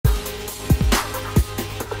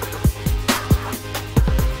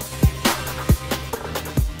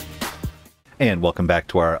And welcome back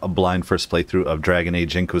to our blind first playthrough of Dragon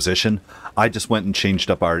Age Inquisition. I just went and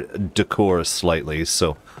changed up our decor slightly,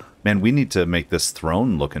 so, man, we need to make this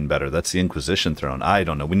throne looking better. That's the Inquisition throne. I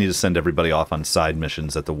don't know. We need to send everybody off on side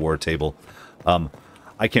missions at the war table.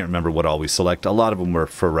 I can't remember what all we select. A lot of them were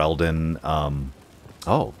Ferelden.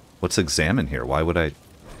 Oh, what's examine here? Why would I...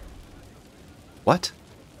 What?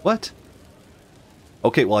 What?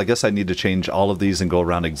 Okay, well, I guess I need to change all of these and go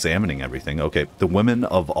around examining everything. Okay, the Women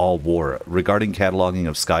of All War. Regarding cataloging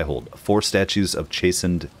of Skyhold, 4 statues of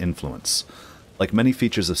chastened influence. Like many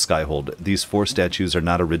features of Skyhold, these 4 statues are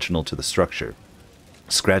not original to the structure.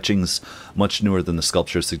 Scratchings much newer than the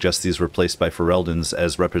sculpture suggest these were placed by Fereldans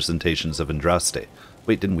as representations of Andraste.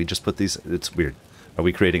 Wait, didn't we just put these? It's weird. Are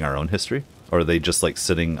we creating our own history? Or are they just like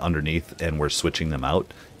sitting underneath and we're switching them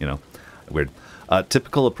out? You know, weird.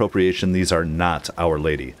 Typical appropriation, these are not Our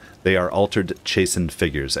Lady. They are altered, chastened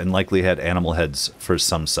figures, and likely had animal heads for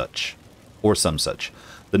some such. Or some such.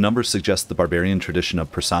 The numbers suggest the barbarian tradition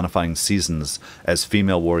of personifying seasons as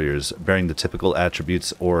female warriors, bearing the typical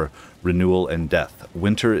attributes or renewal and death.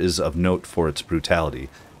 Winter is of note for its brutality,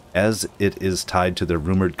 as it is tied to their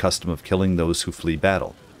rumored custom of killing those who flee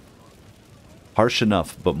battle. Harsh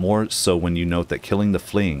enough, but more so when you note that killing the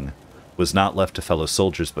fleeing was not left to fellow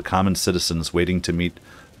soldiers, but common citizens waiting to meet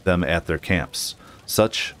them at their camps.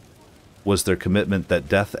 Such was their commitment that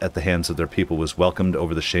death at the hands of their people was welcomed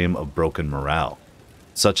over the shame of broken morale.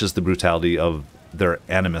 Such is the brutality of their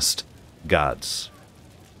animist gods.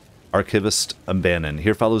 Archivist Bannon.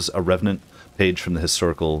 Here follows a revenant page from the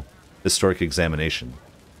historic examination.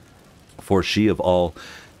 For she of all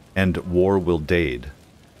and war will dade,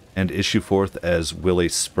 and issue forth as will a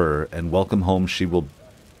spur, and welcome home she will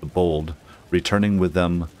the bold, returning with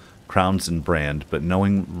them crowns and brand, but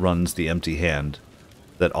knowing runs the empty hand,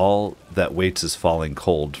 that all that waits is falling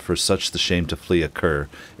cold, for such the shame to flee occur,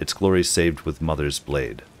 its glory saved with mother's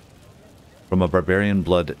blade. From a barbarian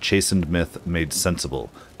blood, chastened myth made sensible,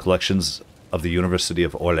 collections of the University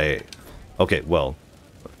of Orléans. Okay, well,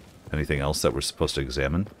 anything else that we're supposed to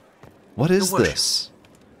examine? What is this?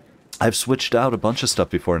 I've switched out a bunch of stuff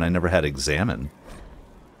before and I never had examine.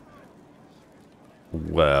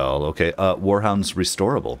 Well, okay. Warhounds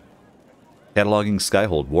restorable. Cataloging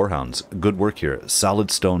Skyhold. Warhounds. Good work here. Solid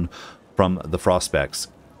stone from the Frostbacks.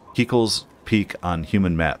 Keekel's Peak on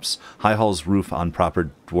human maps. High Hall's roof on proper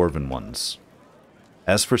dwarven ones.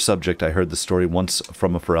 As for subject, I heard the story once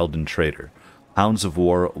from a Ferelden trader. Hounds of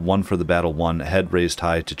War, one for the battle won, head raised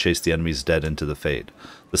high to chase the enemy's dead into the fade.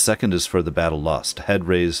 The second is for the battle lost, head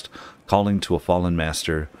raised, calling to a fallen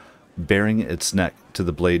master, baring its neck to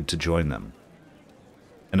the blade to join them.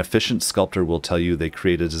 An efficient sculptor will tell you they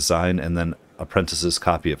create a design and then apprentices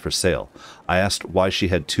copy it for sale. I asked why she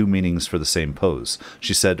had 2 meanings for the same pose.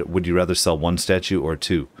 She said, would you rather sell 1 statue or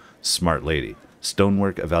 2? Smart lady.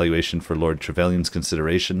 Stonework evaluation for Lord Trevelyan's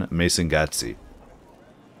consideration, Mason Gatsy.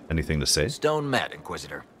 Anything to say? Stone met,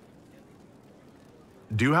 Inquisitor.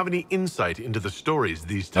 Do you have any insight into the stories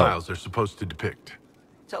these tiles are supposed to depict?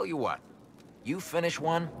 Tell you what, you finish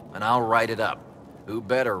one, and I'll write it up. Who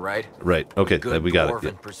better, right? Right. Okay, good we got it.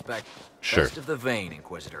 Dwarven perspective. Sure. Best of the vein,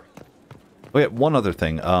 Inquisitor. Oh yeah, one other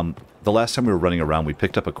thing. The last time we were running around, we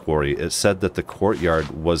picked up a quarry. It said that the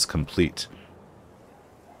courtyard was complete.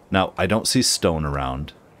 Now, I don't see stone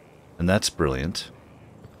around, and that's brilliant.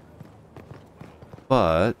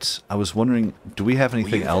 But I was wondering, do we have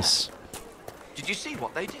anything else? Did you see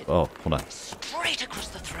what they did? Oh, hold on. Straight across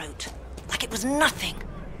the throat, like it was nothing.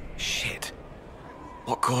 Shit.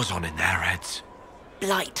 What goes on in their heads?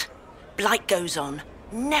 Blight. Blight goes on.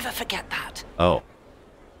 Never forget that. Oh.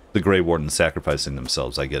 The Grey Wardens sacrificing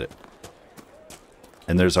themselves. I get it.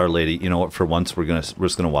 And there's Our Lady. You know what? For once, we're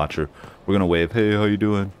just gonna watch her. We're gonna wave. Hey, how you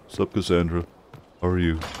doing? What's up, Cassandra? How are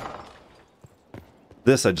you?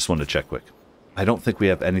 This I just wanted to check quick. I don't think we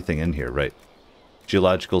have anything in here, right?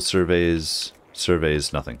 Geological surveys,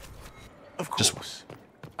 nothing. Of course.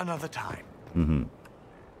 Another time. Mm-hmm.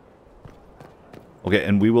 Okay,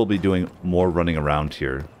 and we will be doing more running around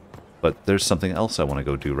here. But there's something else I want to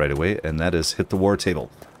go do right away, and that is hit the war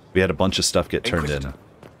table. We had a bunch of stuff get turned in.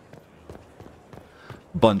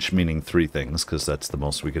 Bunch meaning 3 things, because that's the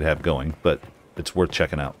most we could have going, but it's worth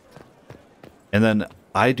checking out. And then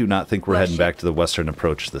I do not think we're heading back to the western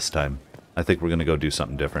approach this time. I think we're going to go do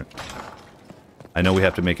something different. I know we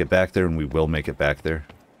have to make it back there, and we will make it back there.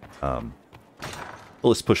 Well,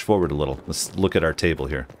 let's push forward a little. Let's look at our table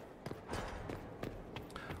here.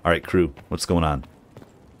 Alright, crew, what's going on?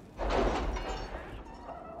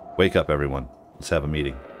 Wake up, everyone. Let's have a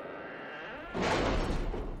meeting.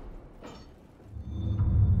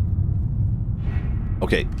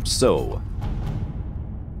 Okay, so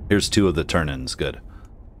Here's 2 of the turn-ins. Good.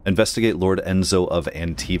 Investigate Lord Enzo of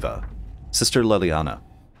Antiva. Sister Leliana.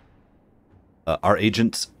 Our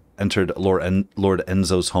agents entered Lord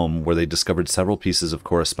Enzo's home, where they discovered several pieces of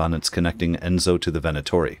correspondence connecting Enzo to the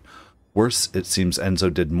Venatori. Worse, it seems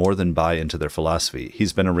Enzo did more than buy into their philosophy.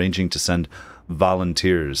 He's been arranging to send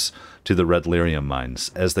volunteers to the Red Lyrium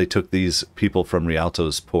mines, as they took these people from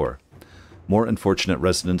Rialto's poor. More unfortunate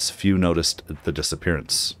residents, few noticed the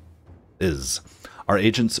disappearance. Our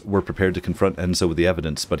agents were prepared to confront Enzo with the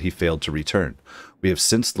evidence, but he failed to return. We have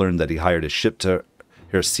since learned that he hired a ship to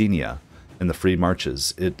Hercynia in the Free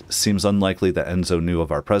Marches. It seems unlikely that Enzo knew of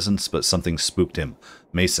our presence, but something spooked him.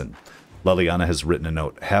 Mason. Leliana has written a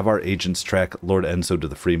note. Have our agents track Lord Enzo to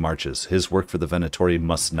the Free Marches. His work for the Venatori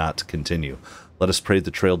must not continue. Let us pray the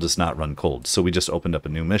trail does not run cold. So we just opened up a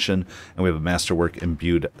new mission, and we have a Masterwork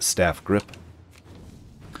imbued staff grip.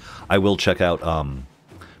 I will check out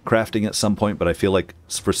crafting at some point, but I feel like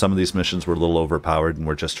for some of these missions we're a little overpowered, and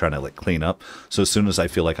we're just trying to like clean up. So as soon as I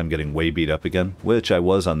feel like I'm getting way beat up again, which I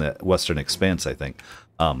was on the Western Expanse, I think,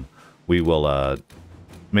 we will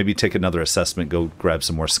maybe take another assessment, go grab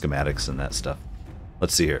some more schematics and that stuff.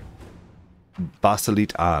 Let's see here.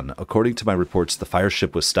 Backseating. According to my reports, the fire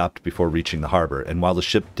ship was stopped before reaching the harbor, and while the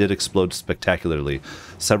ship did explode spectacularly,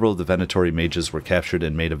 several of the Venatori mages were captured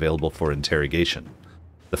and made available for interrogation.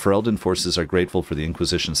 The Ferelden forces are grateful for the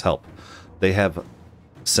Inquisition's help. They have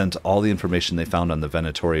sent all the information they found on the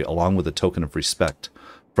Venatori, along with a token of respect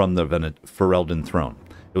from the Ferelden throne.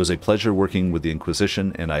 It was a pleasure working with the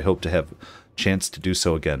Inquisition, and I hope to have chance to do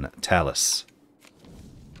so again. Talus.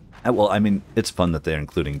 Well, I mean, it's fun that they're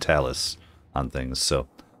including Talus on things, so...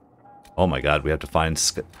 Oh my god, we have to find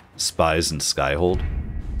spies in Skyhold?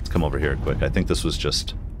 Let's come over here quick. I think this was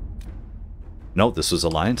just... No, this was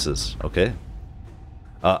alliances. Okay.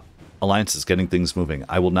 Alliances, getting things moving.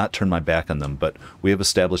 I will not turn my back on them, but we have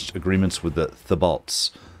established agreements with the Thebalts.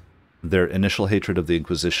 Their initial hatred of the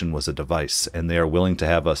Inquisition was a device, and they are willing to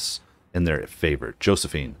have us in their favor.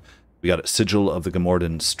 Josephine. We got a Sigil of the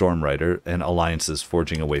Gamordan Stormrider, and alliances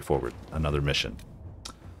forging a way forward. Another mission.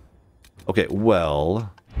 Okay,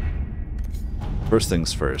 well... First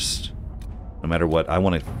things first. No matter what, I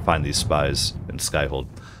want to find these spies in Skyhold.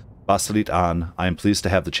 Backseating, I am pleased to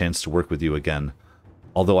have the chance to work with you again,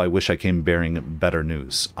 although I wish I came bearing better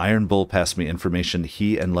news. Iron Bull passed me information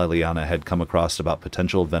he and Leliana had come across about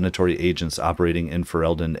potential Venatori agents operating in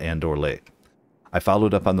Ferelden and Orlais. I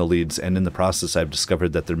followed up on the leads, and in the process I've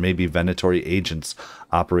discovered that there may be Venatori agents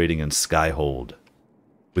operating in Skyhold.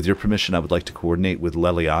 With your permission, I would like to coordinate with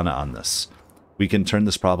Leliana on this. We can turn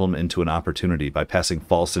this problem into an opportunity by passing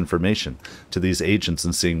false information to these agents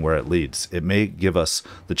and seeing where it leads. It may give us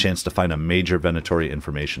the chance to find a major Venatori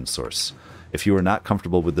information source. If you are not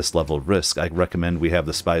comfortable with this level of risk, I recommend we have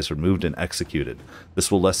the spies removed and executed.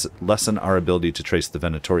 This will lessen our ability to trace the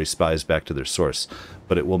Venatori spies back to their source,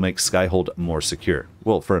 but it will make Skyhold more secure.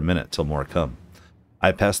 Well, for a minute, till more come.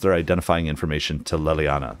 I passed their identifying information to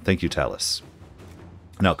Leliana. Thank you, Talus.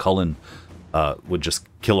 Now, Cullen would just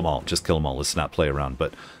kill them all. Just kill them all. Let's not play around.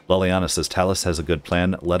 But Leliana says, Talus has a good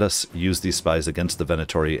plan. Let us use these spies against the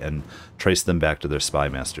Venatori and trace them back to their spy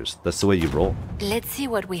masters. That's the way you roll. Let's see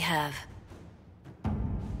what we have.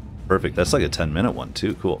 Perfect. That's like a 10-minute one,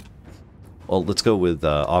 too. Cool. Well, let's go with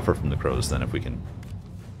Offer from the Crows, then, if we can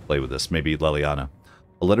play with this. Maybe Leliana.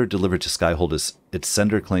 A letter delivered to Skyhold is its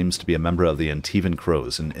sender claims to be a member of the Antivan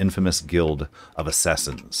Crows, an infamous guild of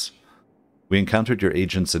assassins. We encountered your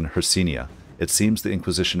agents in Hercynia. It seems the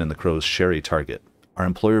Inquisition and the Crows share a target. Our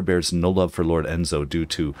employer bears no love for Lord Enzo due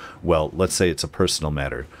to, well, let's say it's a personal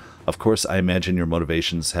matter. Of course, I imagine your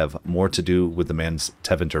motivations have more to do with the man's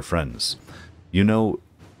Tevinter friends. You know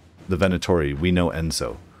the Venatori, we know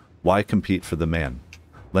Enzo. Why compete for the man?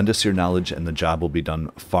 Lend us your knowledge and the job will be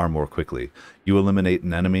done far more quickly. You eliminate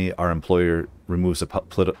an enemy, our employer removes a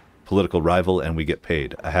political rival, and we get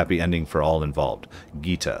paid. A happy ending for all involved.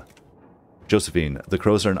 Gita. Josephine, the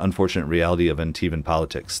Crows are an unfortunate reality of Antivan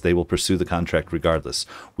politics. They will pursue the contract regardless.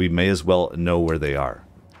 We may as well know where they are.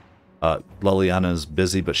 Leliana is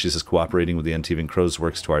busy, but she says cooperating with the Antivan Crows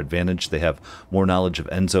works to our advantage. They have more knowledge of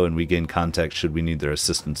Enzo, and we gain contact should we need their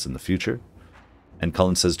assistance in the future. And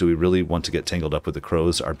Cullen says, do we really want to get tangled up with the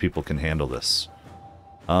Crows? Our people can handle this.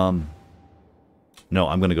 No,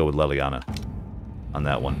 I'm going to go with Leliana on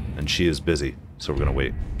that one. And she is busy, so we're going to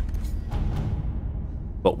wait.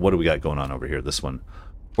 But what do we got going on over here? This one.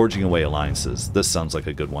 Forging away alliances. This sounds like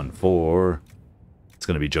a good one for... It's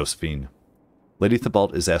going to be Josephine. Lady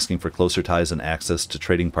Thebalt is asking for closer ties and access to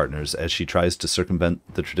trading partners as she tries to circumvent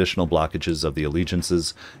the traditional blockages of the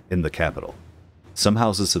allegiances in the capital. Some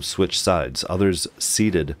houses have switched sides, others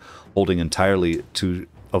ceded, holding entirely to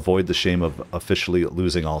avoid the shame of officially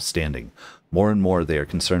losing all standing. More and more, they are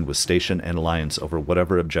concerned with station and alliance over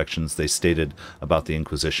whatever objections they stated about the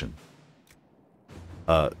Inquisition.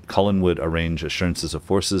 Cullen would arrange assurances of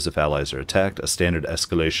forces if allies are attacked, a standard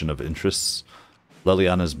escalation of interests.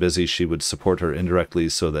 Leliana's busy. She would support her indirectly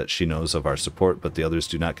so that she knows of our support, but the others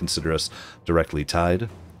do not consider us directly tied.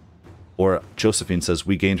 Or Josephine says,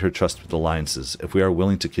 we gained her trust with alliances. If we are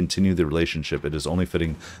willing to continue the relationship, it is only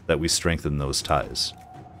fitting that we strengthen those ties.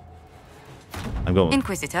 I'm going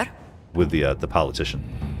Inquisitor with the politician.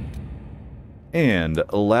 And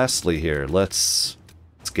lastly here, let's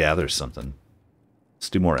gather something. Let's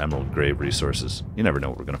do more Emerald Grave resources. You never know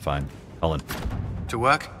what we're going to find. Cullen. To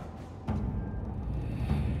work?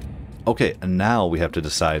 Okay, and now we have to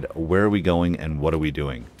decide where are we going and what are we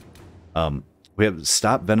doing. We have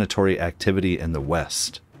stop Venatori activity in the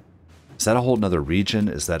west. Is that a whole nother region?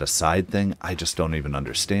 Is that a side thing? I just don't even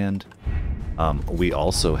understand. We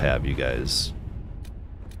also have, you guys,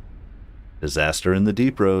 disaster in the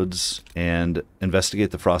deep roads and investigate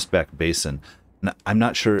the Frostback Basin. Now, I'm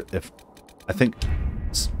not sure if, I think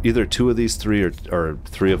either two of these three or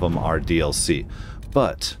three of them are DLC,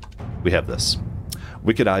 but we have this.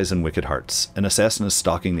 Wicked Eyes and Wicked Hearts. An assassin is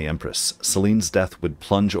stalking the Empress. Celene's death would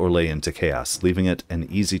plunge Orlais into chaos, leaving it an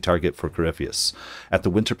easy target for Courteous. At the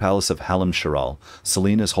Winter Palace of Halim-Sharal,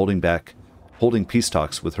 Celene is holding peace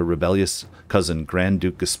talks with her rebellious cousin Grand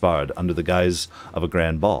Duke Gaspard under the guise of a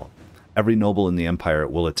grand ball. Every noble in the Empire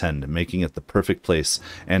will attend, making it the perfect place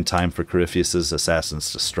and time for Courteous's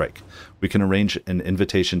assassins to strike. We can arrange an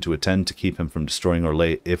invitation to attend to keep him from destroying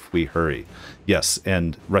Orlais if we hurry. Yes,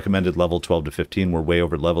 and recommended level 12 to 15. We're way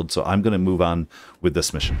over leveled, so I'm going to move on with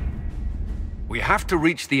this mission. We have to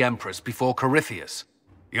reach the Empress before Courteous.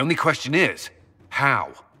 The only question is,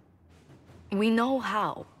 how? We know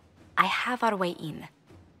how. I have our way in.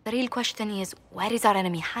 The real question is, where is our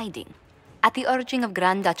enemy hiding? At the urging of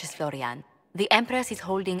Grand Duchess Florian, the Empress is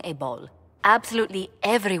holding a ball. Absolutely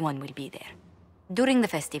everyone will be there. During the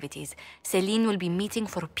festivities, Celene will be meeting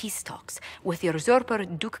for peace talks with usurper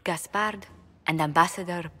Duke Gaspard and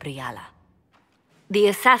Ambassador Briala. The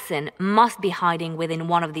assassin must be hiding within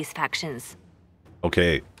one of these factions.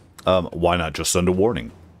 Okay, why not just send a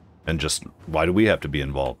warning? And just, why do we have to be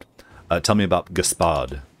involved? Tell me about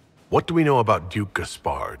Gaspard. What do we know about Duke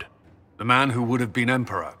Gaspard? The man who would have been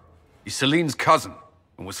Emperor. He's Celene's cousin,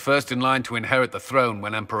 and was first in line to inherit the throne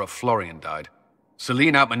when Emperor Florian died.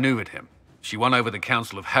 Celene outmaneuvered him. She won over the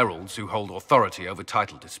Council of Heralds, who hold authority over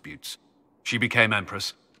title disputes. She became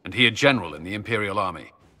Empress, and he a general in the Imperial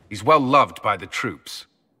Army. He's well loved by the troops.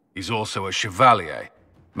 He's also a Chevalier.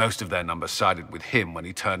 Most of their number sided with him when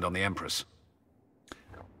he turned on the Empress.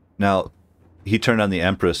 Now, he turned on the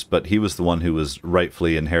Empress, but he was the one who was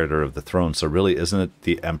rightfully inheritor of the throne, so really isn't it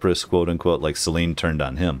the Empress, quote-unquote, like Celene turned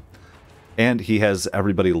on him? And he has,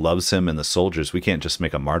 everybody loves him and the soldiers. We can't just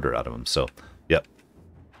make a martyr out of him, so, yep.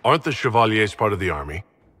 Aren't the Chevaliers part of the army?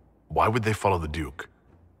 Why would they follow the Duke?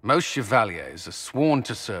 Most Chevaliers are sworn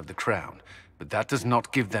to serve the crown, but that does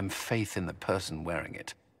not give them faith in the person wearing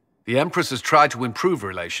it. The Empress has tried to improve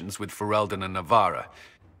relations with Ferelden and Navarra.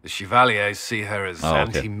 The Chevaliers see her as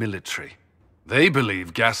anti-military. They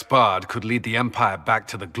believe Gaspard could lead the Empire back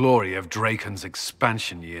to the glory of Draken's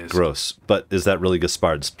expansion years. Gross. But is that really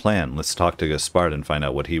Gaspard's plan? Let's talk to Gaspard and find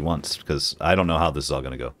out what he wants, because I don't know how this is all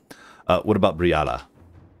going to go. What about Briala?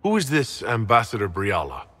 Who is this Ambassador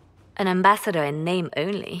Briala? An ambassador in name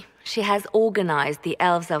only. She has organized the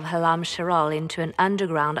elves of Halim-Sharal into an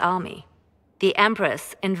underground army. The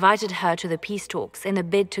Empress invited her to the peace talks in a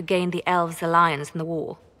bid to gain the elves' alliance in the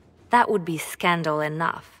war. That would be scandal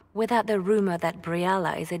enough, without the rumor that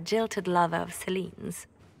Briala is a jilted lover of Celene's.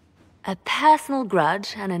 A personal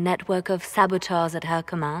grudge and a network of saboteurs at her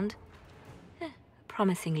command.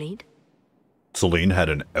 Promising lead. Celene had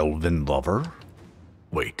an elven lover?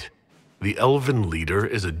 Wait, the elven leader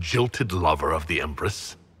is a jilted lover of the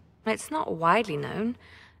Empress? It's not widely known.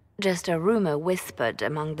 Just a rumor whispered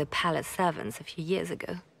among the palace servants a few years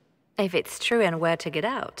ago. If it's true and were to get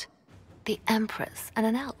out, the Empress and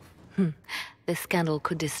an elf. The scandal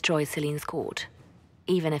could destroy Celene's court.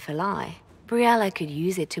 Even if a lie, Briala could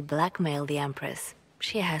use it to blackmail the Empress.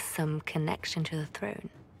 She has some connection to the throne.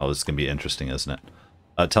 Oh, this is going to be interesting, isn't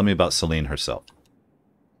it? Tell me about Celene herself.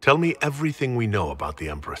 Tell me everything we know about the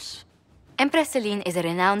Empress. Empress Celene is a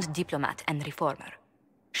renowned diplomat and reformer.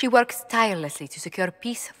 She works tirelessly to secure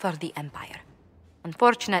peace for the Empire.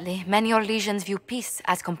 Unfortunately, many Orlesians view peace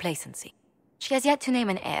as complacency. She has yet to name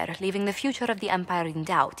an heir, leaving the future of the Empire in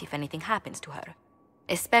doubt if anything happens to her.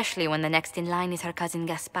 Especially when the next in line is her cousin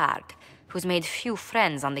Gaspard, who's made few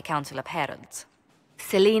friends on the Council of Heralds.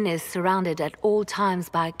 Celene is surrounded at all times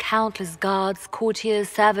by countless guards, courtiers,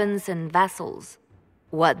 servants, and vassals.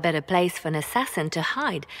 What better place for an assassin to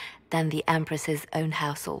hide than the Empress's own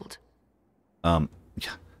household?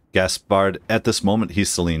 Gaspard, at this moment, he's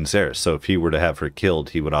Celene's heir, so if he were to have her killed,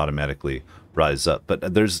 he would automatically rise up.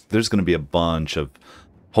 But there's going to be a bunch of,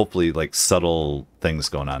 hopefully, like, subtle things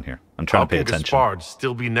going on here. I'm trying to pay attention. How can Gaspard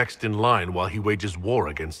still be next in line while he wages war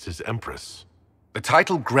against his Empress? The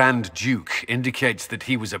title Grand Duke indicates that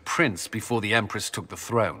he was a prince before the Empress took the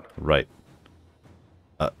throne. Right.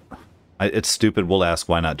 It's stupid. We'll ask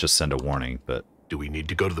why not just send a warning, but... Do we need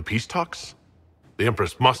to go to the peace talks? The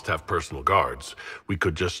Empress must have personal guards. We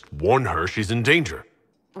could just warn her she's in danger.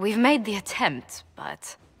 We've made the attempt,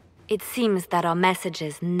 but... It seems that our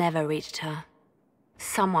messages never reached her.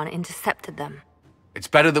 Someone intercepted them. It's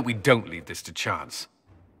better that we don't leave this to chance.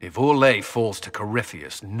 If Orlais falls to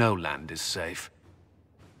Courteous, no land is safe.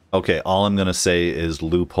 Okay, all I'm going to say is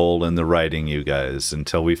loophole in the writing, you guys,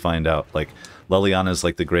 until we find out. Like, Leliana's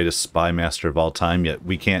like the greatest spy master of all time, yet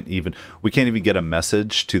we can't even get a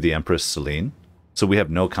message to the Empress Celene. So we have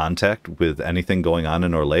no contact with anything going on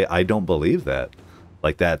in Orlais. I don't believe that.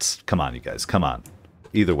 Like, that's... Come on, you guys, come on.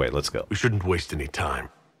 Either way, let's go. We shouldn't waste any time.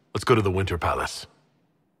 Let's go to the Winter Palace.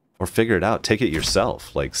 Or figure it out. Take it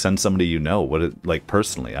yourself. Like, send somebody you know. Like,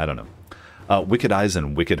 personally, I don't know. Wicked eyes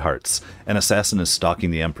and wicked hearts. An assassin is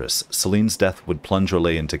stalking the Empress. Celene's death would plunge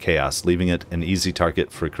Orlais into chaos, leaving it an easy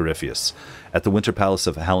target for Courteous. At the Winter Palace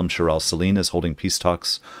of Halam Shiral, Celene is holding peace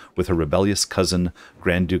talks with her rebellious cousin,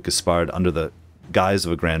 Grand Duke Gaspard, under the guise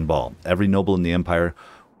of a grand ball. Every noble in the Empire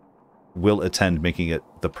will attend, making it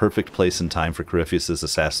the perfect place and time for Courteous'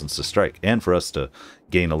 assassins to strike, and for us to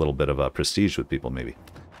gain a little bit of prestige with people, maybe.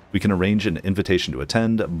 We can arrange an invitation to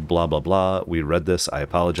attend, blah, blah, blah. We read this, I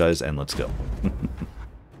apologize, and let's go.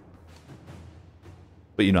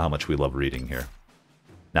 But you know how much we love reading here.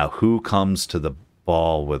 Now, who comes to the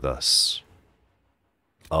ball with us?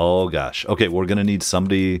 Oh, gosh. Okay, we're going to need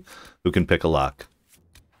somebody who can pick a lock.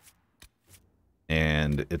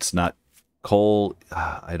 And it's not Cole.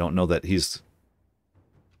 I don't know that he's...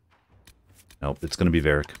 Nope, it's going to be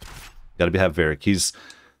Varric. Got to have Varric.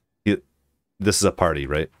 This is a party,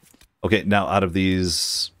 right? Okay, now out of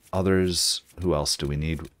these others, who else do we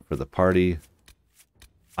need for the party?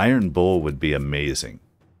 Iron Bull would be amazing.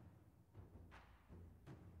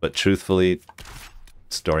 But truthfully,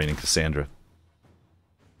 it's Dorian and Cassandra.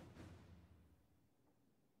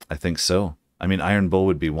 I think so. I mean, Iron Bull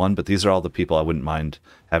would be one, but these are all the people I wouldn't mind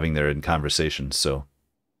having there in conversation, so...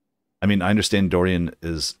 I mean, I understand Dorian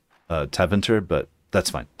is Tevinter, but that's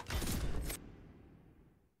fine.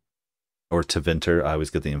 Or Tevinter, I always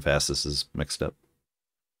get the emphases mixed up.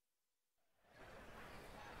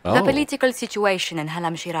 Oh. The political situation in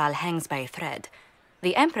Halam Shiral hangs by a thread.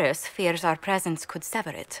 The Empress fears our presence could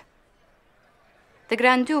sever it. The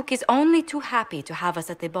Grand Duke is only too happy to have us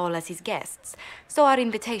at the ball as his guests, so our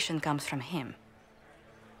invitation comes from him.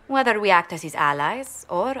 Whether we act as his allies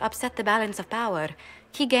or upset the balance of power,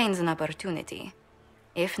 he gains an opportunity,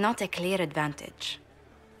 if not a clear advantage.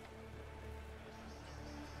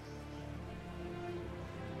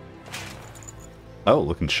 Oh,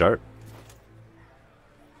 looking sharp.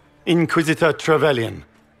 Inquisitor Trevelyan,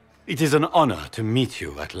 it is an honor to meet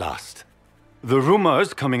you at last. The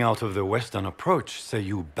rumors coming out of the Western Approach say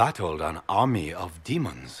you battled an army of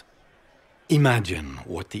demons. Imagine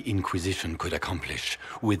what the Inquisition could accomplish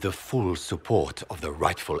with the full support of the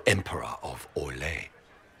rightful Emperor of Orlais.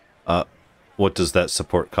 What does that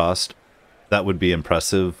support cost? That would be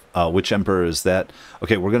impressive. Which Emperor is that?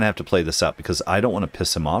 Okay, we're going to have to play this out because I don't want to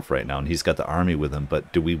piss him off right now, and he's got the army with him,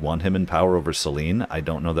 but do we want him in power over Celene? I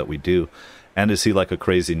don't know that we do. And is he like a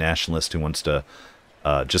crazy nationalist who wants to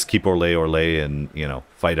just keep Orlais and, you know,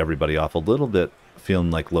 fight everybody off a little bit,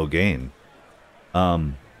 feeling like Logain?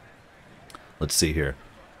 Let's see here.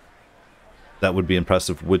 That would be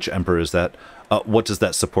impressive. Which Emperor is that? What does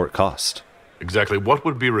that support cost? Exactly what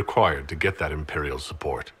would be required to get that Imperial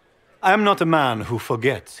support? I am not a man who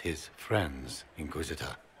forgets his friends,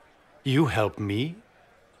 Inquisitor. You help me,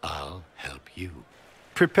 I'll help you.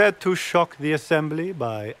 Prepared to shock the Assembly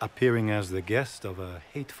by appearing as the guest of a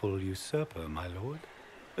hateful usurper, my lord?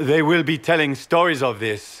 They will be telling stories of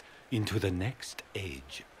this into the next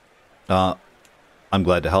age. I'm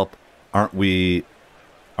glad to help. Aren't we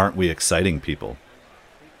exciting people?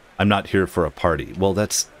 I'm not here for a party. Well,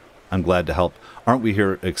 I'm glad to help. Aren't we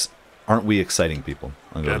here? Aren't we exciting people?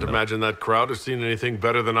 Can't imagine that crowd has seen anything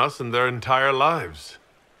better than us in their entire lives.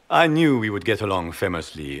 I knew we would get along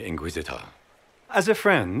famously, Inquisitor. As a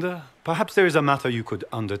friend, perhaps there is a matter you could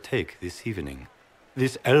undertake this evening.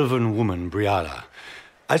 This elven woman, Briala.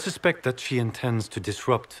 I suspect that she intends to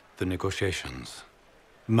disrupt the negotiations.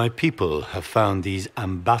 My people have found these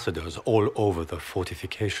ambassadors all over the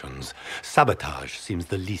fortifications. Sabotage seems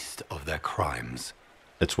the least of their crimes.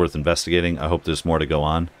 It's worth investigating. I hope there's more to go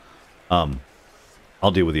on.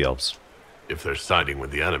 I'll deal with the elves. If they're siding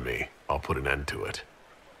with the enemy, I'll put an end to it.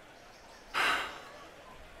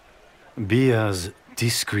 Be as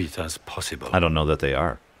discreet as possible. I don't know that they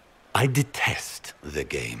are. I detest the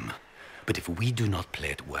game. But if we do not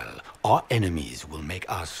play it well, our enemies will make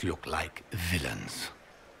us look like villains.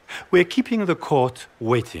 We're keeping the court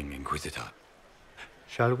waiting, Inquisitor.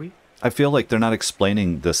 Shall we? I feel like they're not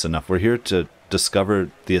explaining this enough. We're here to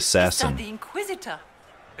discover the assassin. Is that the Inquisitor?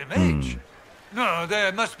 A mage? No,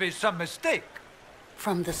 there must be some mistake.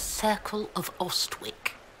 From the Circle of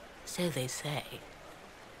Ostwick, so they say.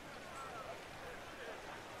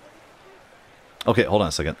 Okay, hold on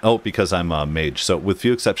a second. Oh, because I'm a mage. So, with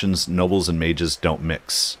few exceptions, nobles and mages don't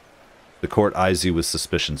mix. The court eyes you with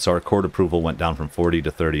suspicion, so our court approval went down from 40 to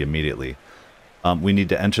 30 immediately. We need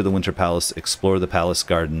to enter the Winter Palace, explore the palace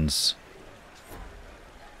gardens.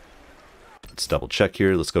 Let's double check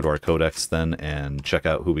here. Let's go to our codex then and check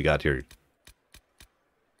out who we got here.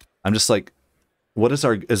 I'm just like, what is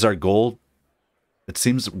our goal? It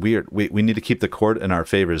seems weird. We need to keep the court in our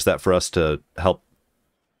favor. Is that for us to help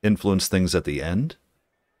influence things at the end?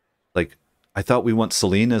 Like, I thought we want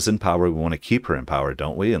Celene as in power. We want to keep her in power,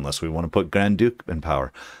 don't we? Unless we want to put Grand Duke in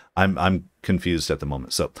power. I'm confused at the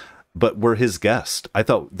moment. So, but we're his guest. I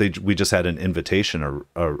thought we just had an invitation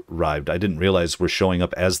arrived. I didn't realize we're showing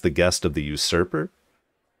up as the guest of the usurper.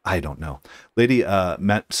 I don't know. Lady,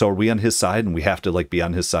 so are we on his side and we have to like be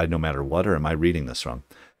on his side no matter what, or am I reading this wrong?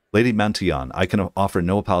 Lady Mantillon, I can offer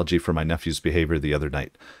no apology for my nephew's behavior the other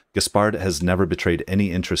night. Gaspard has never betrayed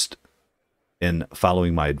any interest in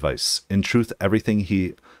following my advice. In truth, everything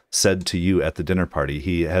he said to you at the dinner party,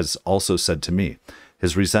 he has also said to me.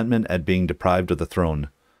 His resentment at being deprived of the throne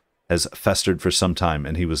has festered for some time,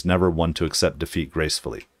 and he was never one to accept defeat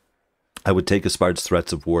gracefully. I would take Gaspard's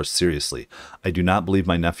threats of war seriously. I do not believe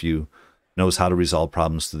my nephew knows how to resolve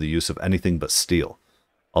problems through the use of anything but steel,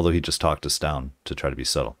 although he just talked us down to try to be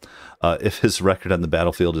subtle. If his record on the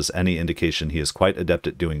battlefield is any indication, he is quite adept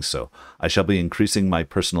at doing so. I shall be increasing my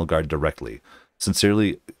personal guard directly.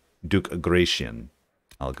 Sincerely, Duke Gratian,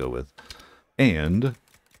 I'll go with. And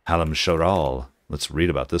Halam Sharal. Let's read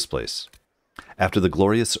about this place. After the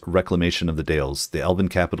glorious reclamation of the Dales, the elven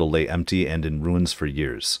capital lay empty and in ruins for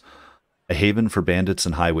years. A haven for bandits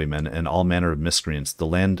and highwaymen and all manner of miscreants, the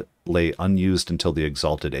land lay unused until the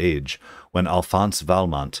Exalted Age, when Alphonse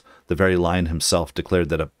Valmont, the very Lion himself, declared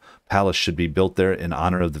that a palace should be built there in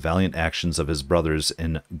honor of the valiant actions of his brothers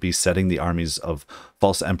in besetting the armies of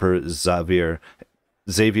false Emperor Xavier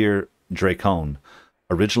Dracon.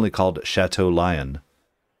 Originally called Chateau Lion,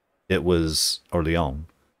 it was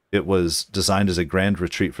designed as a grand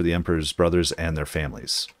retreat for the Emperor's brothers and their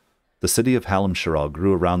families. The city of Halam Sharal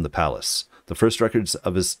grew around the palace. The first records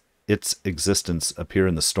of its existence appear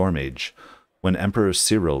in the Storm Age, when Emperor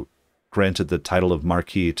Cyril granted the title of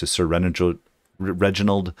Marquis to Sir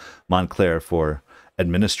Reginald Montclair for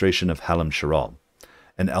administration of Halam Sharal.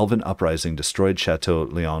 An elven uprising destroyed Chateau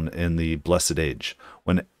Leon in the Blessed Age.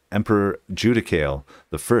 When Emperor Judicael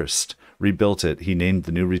I rebuilt it, he named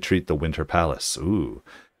the new retreat the Winter Palace. Ooh.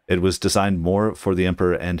 It was designed more for the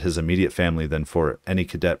Emperor and his immediate family than for any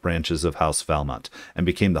cadet branches of House Valmont, and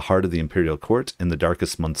became the heart of the imperial court in the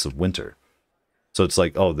darkest months of winter. So it's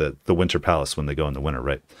like, oh, the Winter Palace when they go in the winter,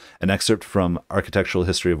 right? An excerpt from Architectural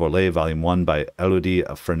History of Orlais, Volume 1 by Elodie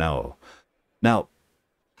Fernau. Now,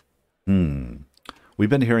 we've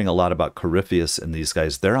been hearing a lot about Courteous and these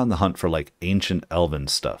guys. They're on the hunt for like ancient elven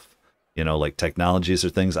stuff, you know, like technologies or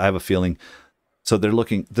things. I have a feeling... So they're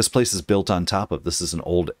looking, this place is built on top of, this is an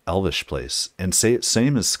old elvish place, and same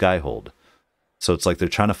as Skyhold. So it's like they're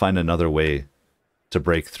trying to find another way to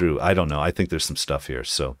break through. I don't know, I think there's some stuff here.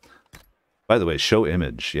 So, by the way, show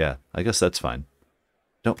image, yeah, I guess that's fine.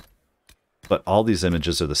 Don't, but all these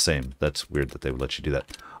images are the same. That's weird that they would let you do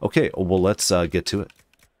that. Okay, well, let's get to it.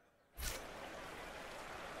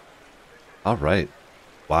 All right.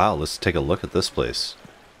 Wow, let's take a look at this place.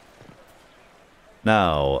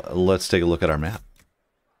 Now, let's take a look at our map.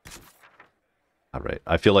 All right.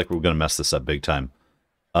 I feel like we're going to mess this up big time.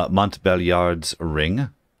 Montbeliard's Ring.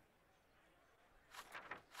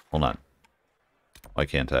 Hold on. Why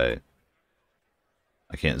can't I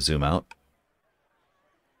can't zoom out.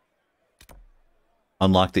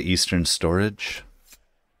 Unlock the eastern storage.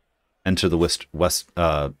 Enter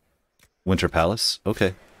the Winter Palace.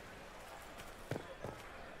 Okay.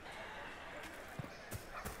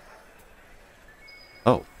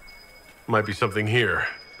 Oh. Might be something here.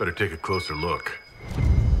 Better take a closer look.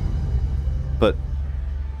 But...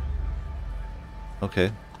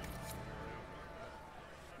 okay.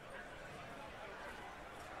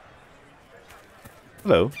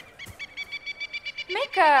 Hello.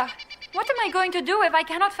 Maker, what am I going to do if I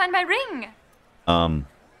cannot find my ring?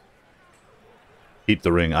 Keep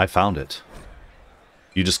the ring. I found it.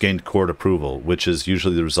 You just gained court approval, which is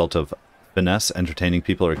usually the result of finesse, entertaining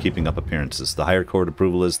people, or keeping up appearances. The higher court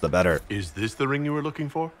approval is, the better. Is this the ring you were looking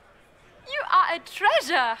for? You are a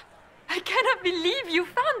treasure. I cannot believe you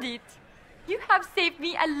found it. You have saved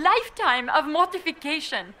me a lifetime of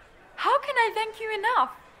mortification. How can I thank you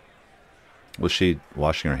enough? Was she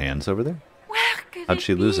washing her hands over there? Where could How'd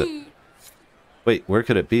she lose it? Wait, where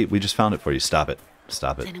could it be? We just found it for you. Stop it.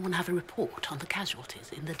 Stop it. Does anyone have a report on the casualties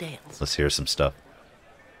in the Dales? Let's hear some stuff.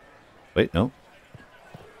 Wait, no.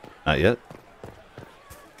 Not yet.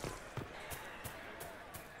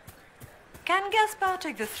 Can Gaspar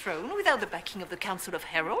take the throne without the backing of the Council of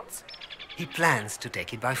Heralds? He plans to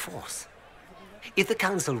take it by force. If the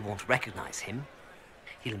Council won't recognize him,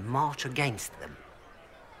 he'll march against them.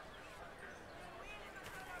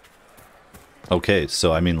 Okay,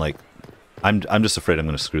 so I mean, like, I'm just afraid I'm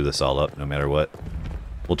going to screw this all up no matter what.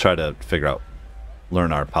 We'll try to figure out,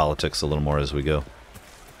 learn our politics a little more as we go.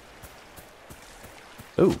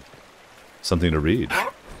 Oh, something to read.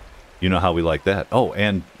 You know how we like that. Oh,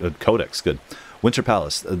 and Codex, good. Winter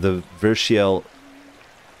Palace, the Verciel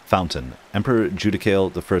Fountain. Emperor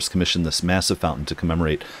Judicael I commissioned this massive fountain to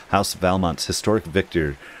commemorate House Valmont's historic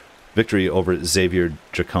victory over Xavier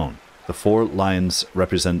Dracon. The 4 lions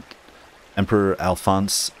represent Emperor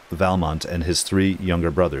Alphonse Valmont and his 3 younger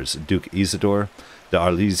brothers, Duke Isidore, the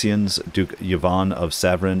Arlesians, Duke Yvonne of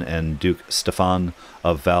Savarin, and Duke Stefan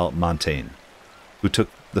of Valmontaigne, who took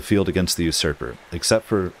the field against the usurper.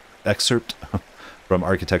 Excerpt from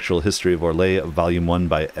Architectural History of Orlais, Volume 1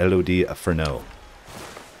 by Elodie Fernot.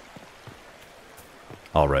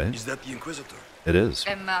 All right. Is that the Inquisitor? It is.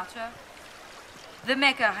 A martyr? The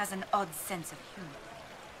Maker has an odd sense of humor.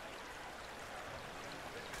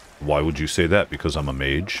 Why would you say that? Because I'm a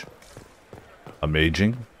mage? A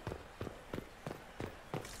maging?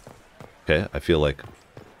 Okay, I feel like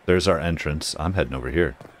there's our entrance. I'm heading over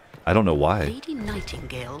here. I don't know why. Lady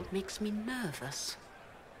Nightingale makes me nervous.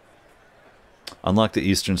 Unlock the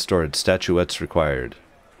eastern storage. Statuettes required.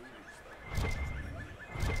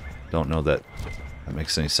 Don't know that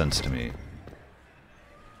makes any sense to me.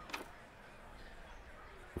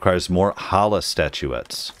 Requires more Hala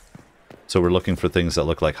statuettes. So we're looking for things that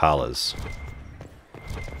look like Halas.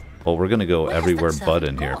 Well, we're going to go everywhere but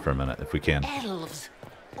in here for a minute, if we can. Elves,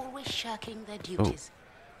 always shirking their duties.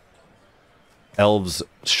 Elves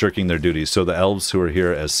shirking their duties. So the elves who are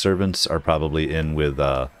here as servants are probably in with,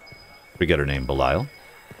 forget her name, Belial.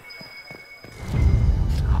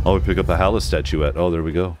 Oh, we pick up a Hala statuette. Oh, there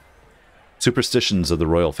we go. Superstitions of the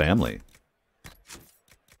royal family.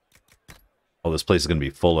 Oh, this place is going to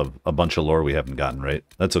be full of a bunch of lore we haven't gotten, right?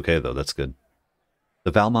 That's okay, though. That's good.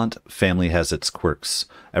 The Valmont family has its quirks.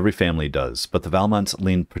 Every family does. But the Valmonts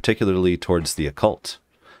lean particularly towards the occult.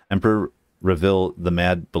 Emperor Reville the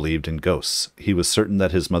Mad believed in ghosts. He was certain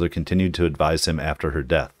that his mother continued to advise him after her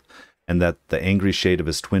death, and that the angry shade of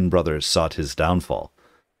his twin brothers sought his downfall.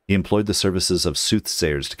 He employed the services of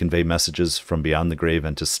soothsayers to convey messages from beyond the grave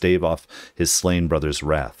and to stave off his slain brother's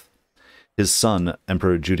wrath. His son,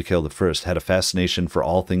 Emperor Judicael I, had a fascination for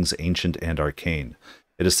all things ancient and arcane.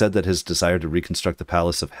 It is said that his desire to reconstruct the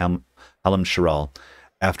palace of Halam-Shiral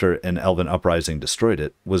after an elven uprising destroyed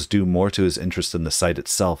it was due more to his interest in the site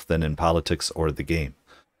itself than in politics or the game.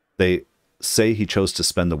 They say he chose to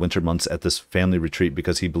spend the winter months at this family retreat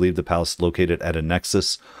because he believed the palace located at a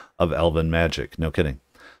nexus of elven magic. No kidding.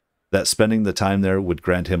 That spending the time there would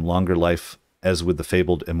grant him longer life, as with the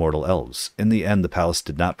fabled immortal elves. In the end, the palace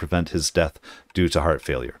did not prevent his death due to heart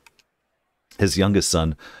failure. His youngest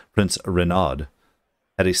son, Prince Renaud,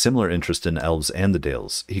 had a similar interest in elves and the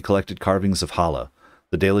Dales. He collected carvings of Hala,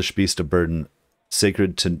 the Dalish beast of burden,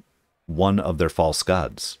 sacred to one of their false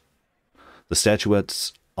gods. The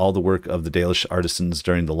statuettes, all the work of the Dalish artisans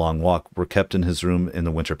during the long walk, were kept in his room in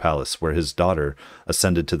the Winter Palace, where his daughter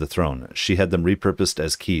ascended to the throne. She had them repurposed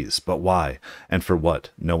as keys, but why and for what,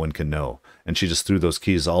 no one can know. And she just threw those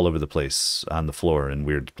keys all over the place, on the floor, in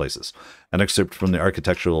weird places. An excerpt from the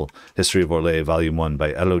Architectural History of Orlais, Volume 1,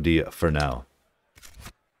 by Elodie Fernot.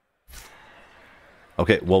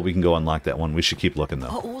 Okay, well, we can go unlock that one. We should keep looking, though.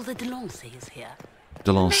 Are all the Delanceys here?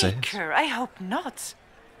 Delanceys? Maker, I hope not.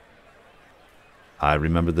 I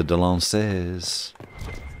remember the Delanceys.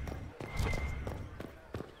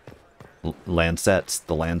 Lancettes,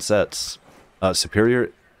 the Lancettes.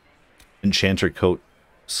 Superior Enchanter Coat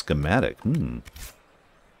schematic.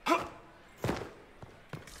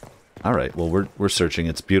 All right. Well, we're searching.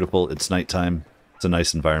 It's beautiful. It's nighttime. It's a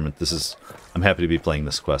nice environment. I'm happy to be playing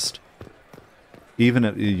this quest. Even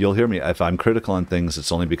if, you'll hear me, if I'm critical on things,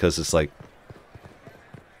 it's only because it's like,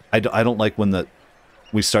 I don't like when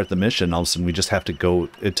we start the mission, all of a sudden we just have to go,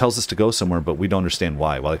 it tells us to go somewhere, but we don't understand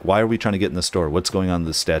why. Like, why are we trying to get in the store? What's going on in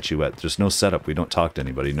the statuette? There's no setup. We don't talk to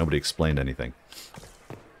anybody. Nobody explained anything.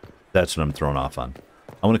 That's what I'm thrown off on.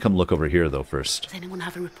 I want to come look over here, though, first. Does anyone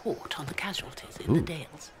have a report on the casualties in the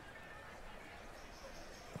Dales?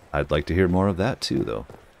 I'd like to hear more of that, too, though.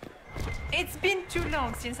 It's been too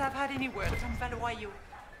long since I've had any word from Valois.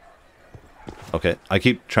 Okay, I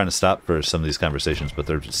keep trying to stop for some of these conversations, but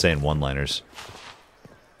they're saying one-liners.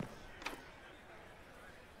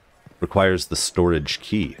 Requires the storage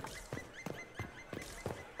key.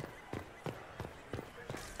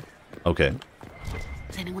 Okay.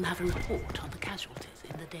 Does anyone have a report on the casualties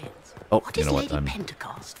in the Dales? Oh, what you is know Lady what?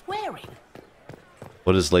 Pentecost wearing?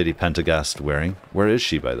 What is Lady Pentagast wearing? Where is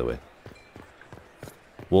she, by the way?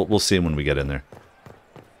 We'll see when we get in there.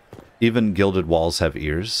 Even gilded walls have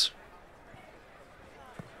ears.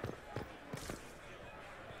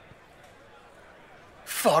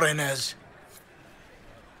 Foreigners.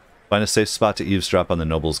 Find a safe spot to eavesdrop on the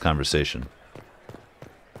noble's conversation.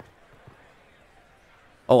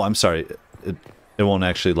 Oh, I'm sorry. It won't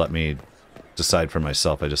actually let me decide for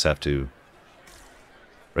myself. I just have to...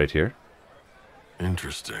 Right here?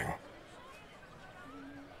 Interesting.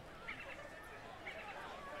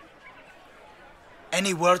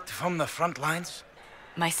 Any word from the front lines?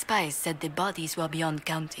 My spies said the bodies were beyond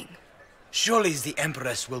counting. Surely the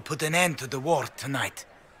Empress will put an end to the war tonight.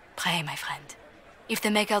 Pray, my friend. If the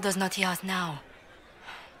Maker does not hear us now,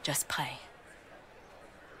 just pray.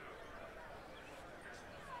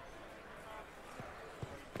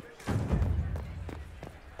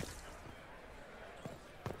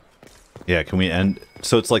 Yeah, can we end...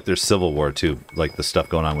 So it's like there's civil war, too. Like the stuff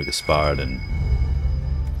going on with Gaspard and...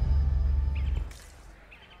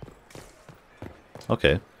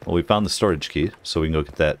 Okay, well we found the storage key, so we can go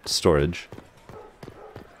get that storage.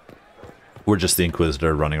 We're just the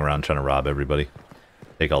Inquisitor running around trying to rob everybody.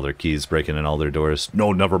 Take all their keys, breaking in all their doors.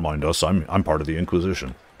 No, never mind us, I'm part of the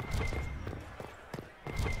Inquisition.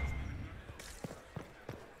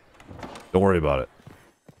 Don't worry about it.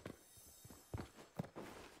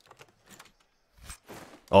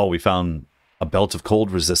 Oh, we found a belt of cold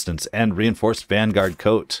resistance and reinforced vanguard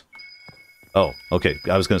coat. Oh, okay.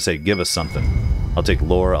 I was going to say, give us something. I'll take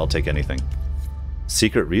lore, I'll take anything.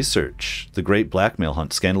 Secret research. The great blackmail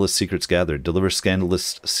hunt. Scandalous secrets gathered. Deliver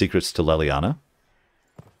scandalous secrets to Leliana.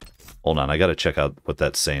 Hold on, I got to check out what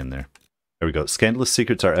that's saying there. There we go. Scandalous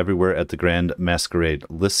secrets are everywhere at the Grand Masquerade.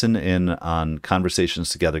 Listen in on conversations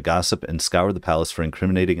to gather gossip and scour the palace for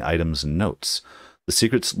incriminating items and notes. The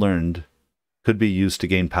secrets learned could be used to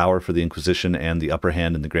gain power for the Inquisition and the upper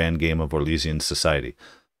hand in the grand game of Orlesian society.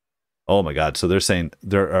 Oh my god, so they're saying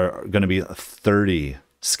there are going to be 30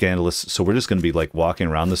 scandalous... So we're just going to be like walking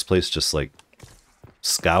around this place just like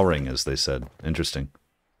scouring, as they said. Interesting.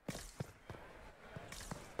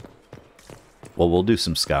 Well, we'll do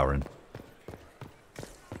some scouring.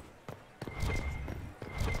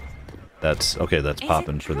 That's... Okay, that's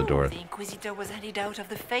popping for the door. The Inquisitor was headed out of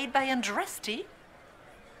the Fade by Andraste?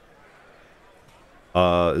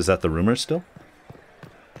 Is that the rumor still?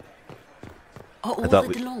 Are all the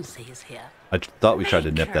Delancey's here? I thought we tried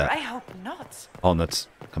to nip that. I hope not. Oh, and that's...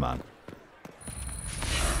 Come on.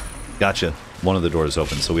 Gotcha. One of the doors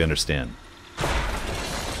open, so we understand.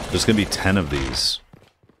 There's going to be 10 of these.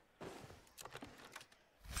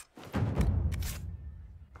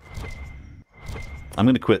 I'm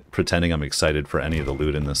going to quit pretending I'm excited for any of the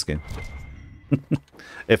loot in this game.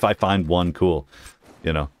 If I find one, cool.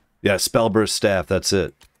 You know. Yeah, Spellburst Staff, that's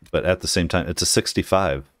it. But at the same time, it's a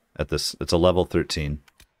 65 at this. It's a level 13.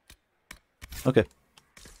 Okay.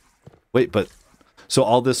 Wait, but... So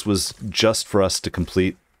all this was just for us to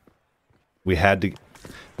complete... We had to...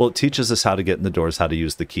 Well, it teaches us how to get in the doors, how to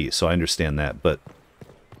use the key, so I understand that, but...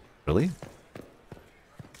 Really?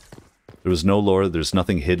 There was no lore, there's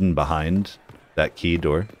nothing hidden behind that key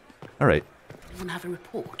door. Alright. Anyone have a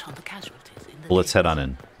report on the casualties in the... Well, let's head on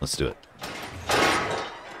in. Let's do it.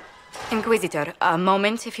 Inquisitor, a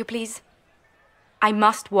moment, if you please. I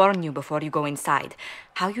must warn you before you go inside.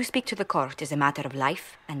 How you speak to the court is a matter of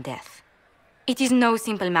life and death. It is no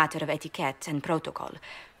simple matter of etiquette and protocol.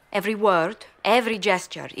 Every word, every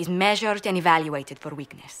gesture is measured and evaluated for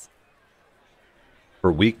weakness.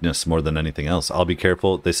 For weakness more than anything else. I'll be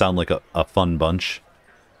careful. They sound like a fun bunch.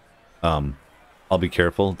 I'll be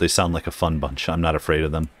careful. They sound like a fun bunch. I'm not afraid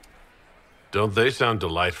of them. Don't they sound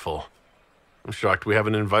delightful? I'm shocked we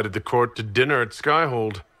haven't invited the court to dinner at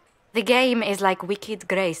Skyhold. The game is like Wicked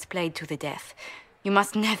Grace played to the death. You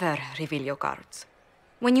must never reveal your cards.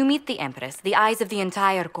 When you meet the Empress, the eyes of the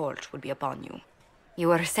entire court will be upon you.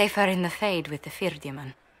 You are safer in the Fade with the Fear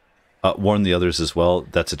Demon. Warn the others as well.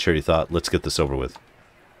 That's a cheery thought. Let's get this over with.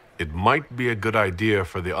 It might be a good idea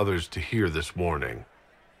for the others to hear this warning.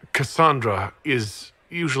 Cassandra is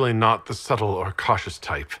usually not the subtle or cautious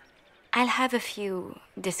type. I'll have a few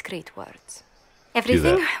discreet words.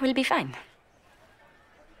 Everything will be fine.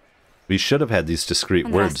 We should have had these discreet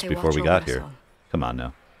words before we got here. Come on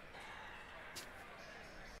now.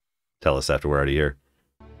 Tell us after we're already here.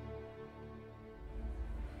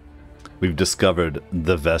 We've discovered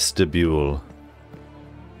the Vestibule.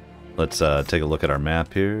 Let's take a look at our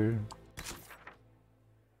map here.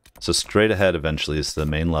 So straight ahead eventually is the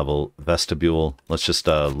main level, Vestibule. Let's just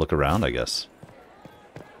look around, I guess.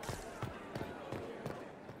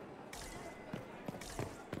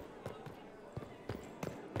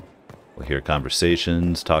 We'll hear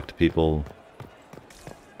conversations, talk to people.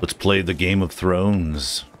 Let's play the Game of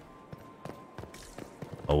Thrones.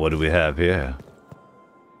 Oh, what do we have here?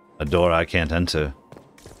 A door I can't enter.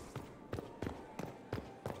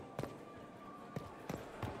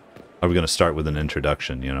 Are we going to start with an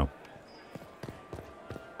introduction, you know?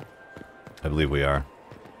 I believe we are.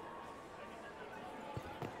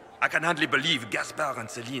 I can hardly believe Gaspard and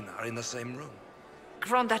Celene are in the same room.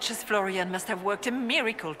 Grand Duchess Florian must have worked a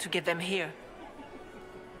miracle to get them here.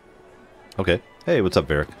 Okay. Hey, what's up,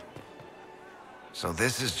 Varric? So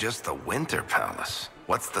this is just the Winter Palace.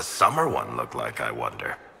 What's the summer one look like, I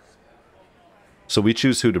wonder? So we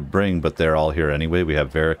choose who to bring, but they're all here anyway. We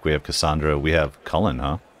have Varric, we have Cassandra, we have Cullen,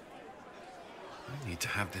 huh? I need to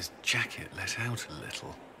have this jacket let out a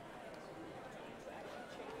little.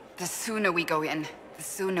 The sooner we go in, the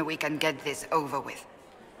sooner we can get this over with.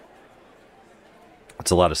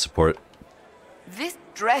 That's a lot of support. This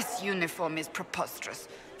dress uniform is preposterous.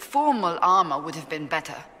 Formal armor would have been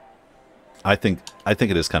better. I think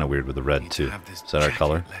it is kind of weird with the red too. Is that our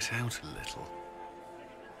color? Let out a little.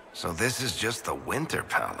 So this is just the Winter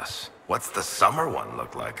Palace. What's the summer one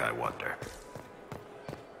look like, I wonder?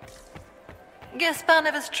 Gaspard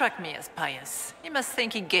never struck me as pious. He must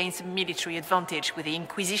think he gains military advantage with the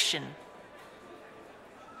Inquisition.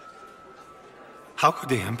 How could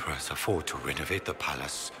the Empress afford to renovate the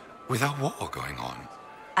palace without war going on?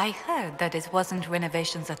 I heard that it wasn't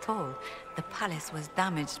renovations at all. The palace was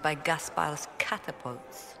damaged by Gaspard's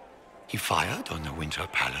catapults. He fired on the Winter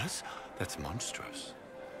Palace? That's monstrous.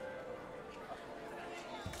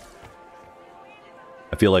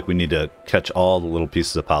 I feel like we need to catch all the little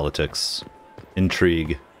pieces of politics.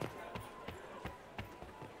 Intrigue.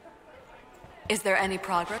 Is there any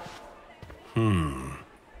progress?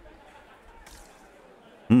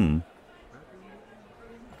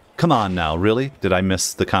 Come on now, really? Did I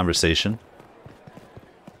miss the conversation?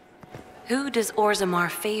 Who does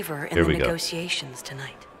Orzammar favor in Here the we go. negotiations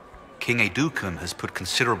tonight? King Aeducan has put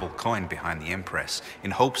considerable coin behind the Empress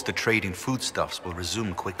in hopes the trade in foodstuffs will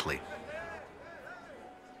resume quickly.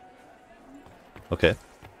 Okay.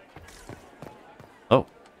 Oh.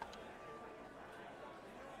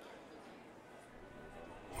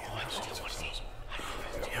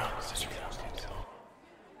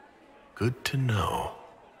 Good to know.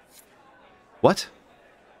 What?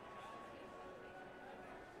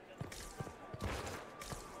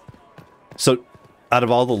 So, out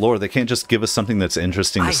of all the lore, they can't just give us something that's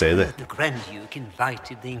interesting to say that. The Grand Duke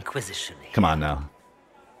invited the Inquisition here. Come on now.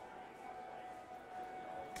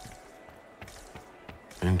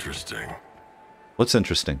 Interesting. What's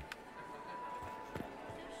interesting?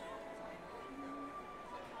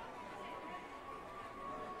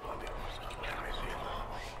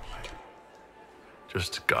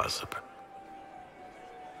 Just gossip.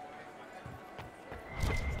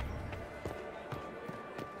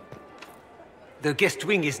 The guest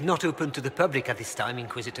wing is not open to the public at this time,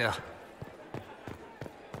 Inquisitor.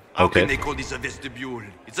 How Okay. can they call this a vestibule?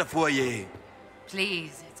 It's a foyer.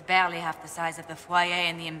 Please, it's barely half the size of the foyer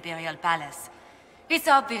in the Imperial Palace. It's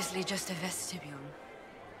obviously just a vestibule.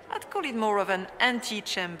 I'd call it more of an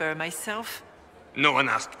antechamber myself. No one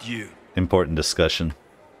asked you. Important discussion.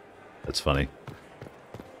 That's funny.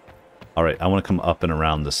 All right, I want to come up and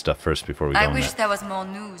around this stuff first before we go I in wish there. there was more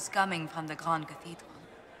news coming from the Grand Cathedral.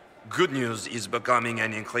 Good news is becoming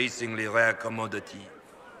an increasingly rare commodity.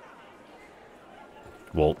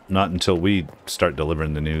 Well, not until we start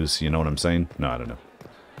delivering the news, you know what I'm saying? No, I don't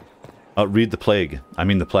know. Read the plague. I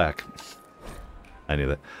mean the plaque. I knew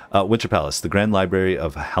that. Winter Palace, the Grand Library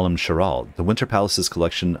of Halam Sharal. The Winter Palace's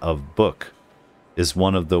collection of book is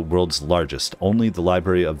one of the world's largest. Only the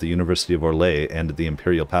library of the University of Orlais and the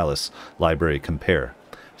Imperial Palace library compare.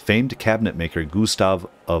 Famed cabinet maker Gustave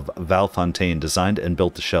of Valfontaine designed and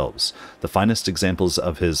built the shelves, the finest examples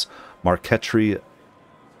of his marquetry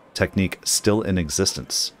technique still in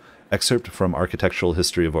existence. Excerpt from Architectural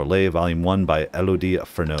History of Orlais, Volume 1 by Elodie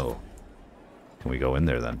Fernot. Can we go in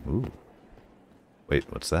there then? Ooh. Wait,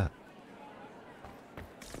 what's that?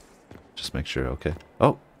 Just make sure, okay.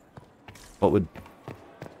 Oh! What would...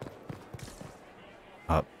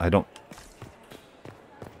 I don't...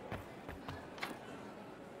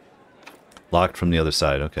 Locked from the other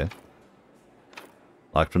side, okay.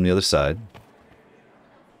 Locked from the other side.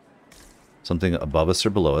 Something above us or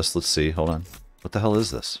below us, let's see, hold on. What the hell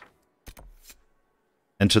is this?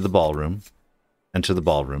 Enter the ballroom. Enter the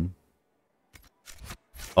ballroom.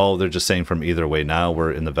 Oh, they're just saying from either way. Now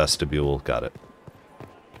we're in the vestibule. Got it.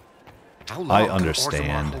 How long I understand. Can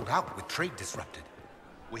Orzammar hold out with trade disrupted?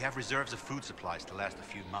 We have reserves of food supplies to last a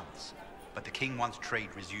few months, but the king wants trade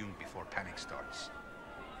resumed before panic starts.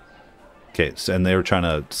 Okay, so, and they were trying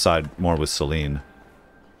to side more with Celene.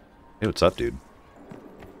 Hey, what's up, dude?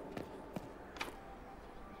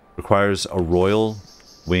 Requires a royal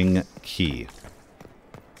wing key.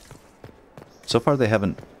 So far they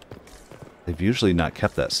haven't... They've usually not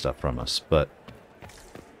kept that stuff from us, but...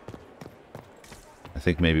 I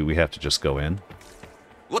think maybe we have to just go in.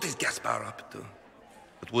 What is Gaspard up to?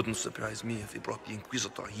 It wouldn't surprise me if he brought the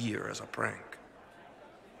Inquisitor here as a prank.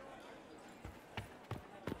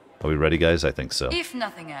 Are we ready, guys? I think so. If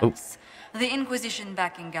nothing else, the Inquisition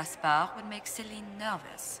backing Gaspard would make Celene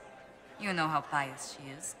nervous. You know how pious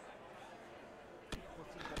she is.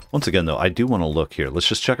 Once again, though, I do want to look here. Let's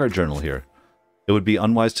just check our journal here. It would be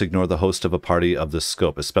unwise to ignore the host of a party of this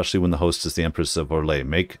scope, especially when the host is the Empress of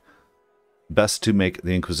Orlais. Best to make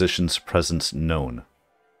the Inquisition's presence known.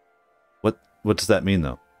 What does that mean,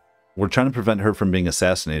 though? We're trying to prevent her from being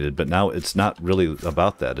assassinated, but now it's not really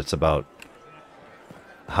about that. It's about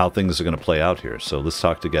how things are going to play out here. So let's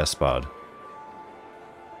talk to Gaspard.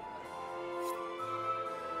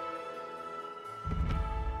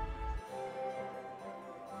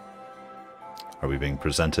 Are we being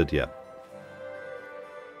presented? Yeah.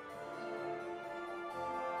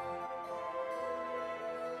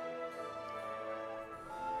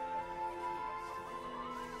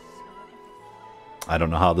 I don't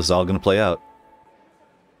know how this is all going to play out.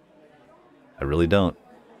 I really don't.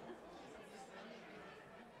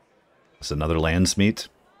 It's another lands meet.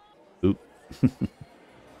 Oop.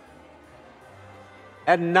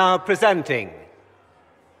 And now presenting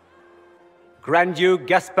Grand Duke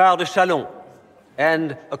Gaspard de Chalon,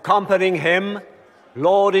 and accompanying him,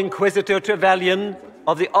 Lord Inquisitor Trevelyan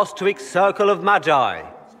of the Ostwick Circle of Magi.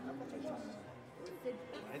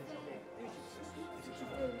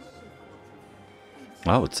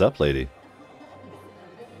 Wow, what's up, lady?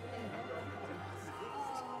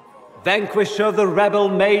 Vanquisher of the rebel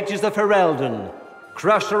mages of Ferelden,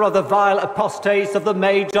 crusher of the vile apostates of the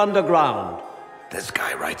mage underground. This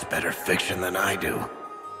guy writes better fiction than I do.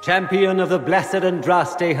 Champion of the blessed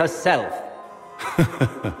Andraste herself.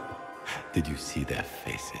 Did you see their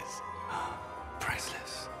faces?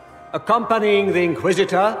 Priceless. Accompanying the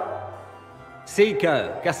Inquisitor,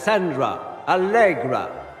 Seeker, Cassandra, Allegra,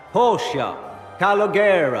 Portia,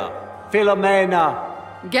 Calogera,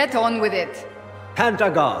 Philomena. Get on with it.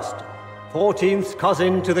 Pantagast, 14th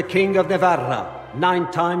cousin to the King of Navarra,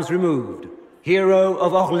 9 times removed. Hero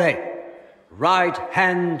of Orlais, right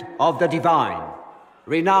hand of the divine.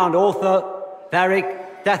 Renowned author,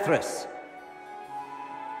 Tharic Dethras.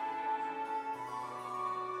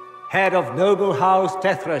 Head of noble house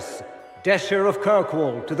Dethras, Desher of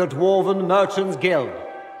Kirkwall to the Dwarven Merchants Guild.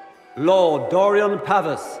 Lord Dorian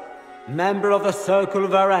Pavus, member of the Circle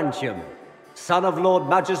of Arantium, son of Lord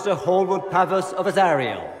Magister Hallwood Pavus of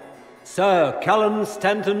Azariel. Sir Cullen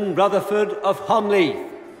Stanton Rutherford of Hunleith,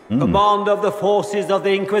 commander of the forces of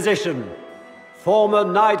the Inquisition, former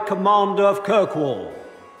Knight Commander of Kirkwall.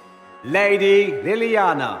 Lady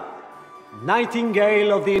Liliana,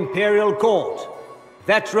 Nightingale of the Imperial Court,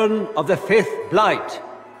 veteran of the Fifth Blight,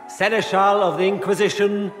 Seneschal of the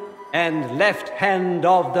Inquisition, and left hand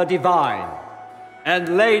of the Divine.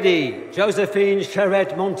 And Lady Josephine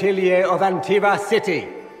Charette Montillier of Antiva City,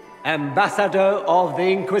 Ambassador of the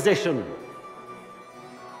Inquisition.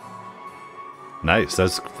 Nice,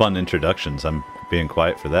 that's fun introductions. I'm being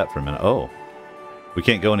quiet for that for a minute. Oh, we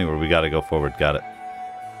can't go anywhere. We got to go forward. Got it.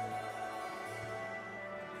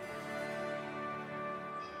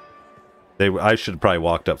 I should have probably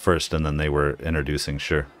walked up first and then they were introducing,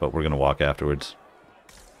 sure. But we're going to walk afterwards.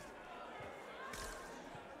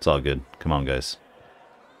 It's all good. Come on, guys.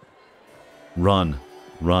 Run.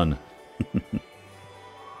 Run.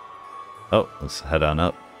 Oh, let's head on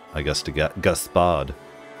up. I guess to get Gaspard.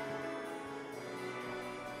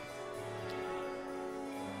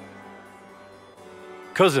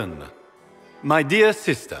 Cousin, my dear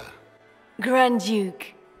sister. Grand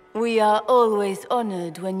Duke, we are always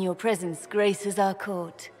honored when your presence graces our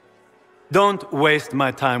court. Don't waste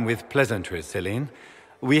my time with pleasantries, Celene.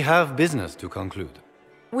 We have business to conclude.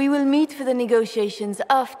 We will meet for the negotiations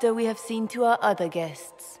after we have seen to our other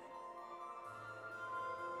guests.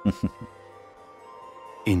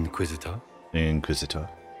 Inquisitor? Inquisitor.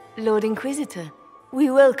 Lord Inquisitor,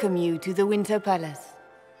 we welcome you to the Winter Palace.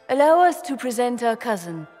 Allow us to present our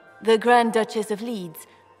cousin, the Grand Duchess of Leeds,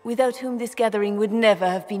 without whom this gathering would never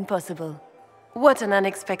have been possible. What an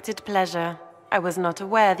unexpected pleasure. I was not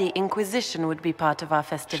aware the Inquisition would be part of our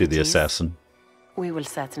festivities. She the assassin. We will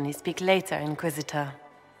certainly speak later, Inquisitor.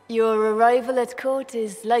 Your arrival at court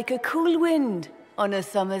is like a cool wind on a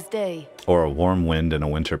summer's day. Or a warm wind in a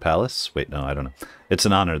winter palace? Wait, no, I don't know. It's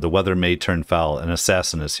an honor. The weather may turn foul. An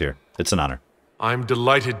assassin is here. It's an honor. I'm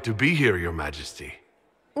delighted to be here, Your Majesty.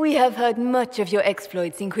 We have heard much of your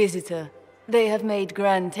exploits, Inquisitor. They have made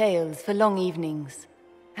grand tales for long evenings.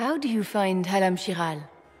 How do you find Halam Shiral?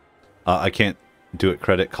 I can't do it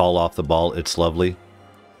credit. Call off the ball. It's lovely.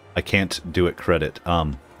 I can't do it credit.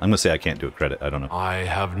 I'm going to say I can't do it credit. I don't know. I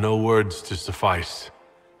have no words to suffice.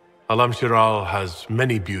 Halam Shiral has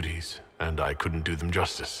many beauties, and I couldn't do them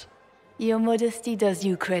justice. Your modesty does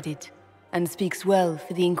you credit, and speaks well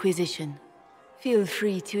for the Inquisition. Feel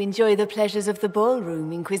free to enjoy the pleasures of the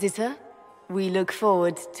ballroom, Inquisitor. We look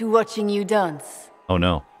forward to watching you dance. Oh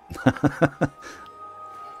no.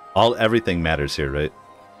 Everything matters here, right?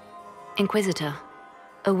 Inquisitor,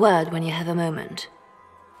 a word when you have a moment.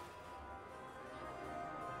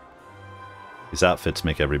 These outfits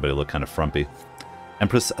make everybody look kind of frumpy.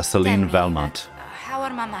 Empress Celene Valmont. How are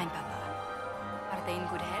Mama and Papa? Are they in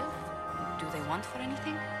good health? Do they want for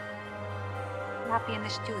anything? Happy in the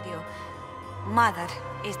studio. Mother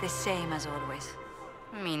is the same as always.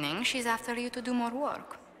 Meaning she's after you to do more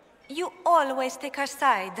work. You always take her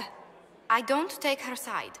side. I don't take her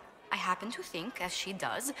side. I happen to think, as she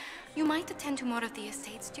does, you might attend to more of the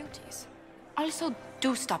estate's duties. Also,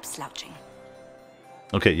 do stop slouching.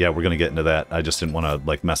 Okay, yeah, we're going to get into that. I just didn't want to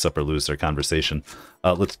like mess up or lose their conversation.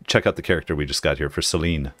 Let's check out the character we just got here for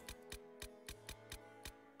Celene.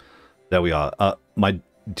 There we are. My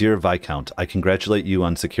dear Viscount, I congratulate you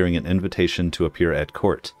on securing an invitation to appear at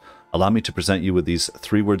court. Allow me to present you with these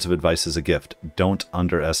 3 words of advice as a gift. Don't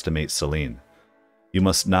underestimate Celene. You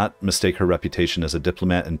must not mistake her reputation as a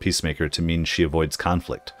diplomat and peacemaker to mean she avoids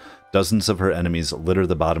conflict. Dozens of her enemies litter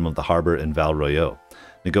the bottom of the harbor in Val Royeaux.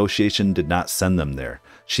 Negotiation did not send them there.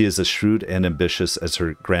 She is as shrewd and ambitious as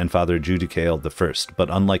her grandfather Judicael I, but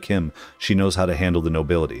unlike him, she knows how to handle the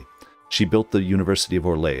nobility. She built the University of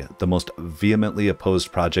Orlais, the most vehemently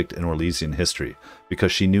opposed project in Orlesian history,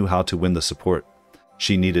 because she knew how to win the support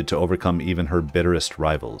she needed to overcome even her bitterest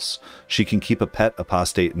rivals. She can keep a pet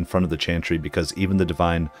apostate in front of the chantry because even the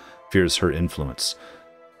divine fears her influence.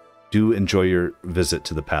 Do enjoy your visit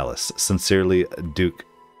to the palace. Sincerely, Duke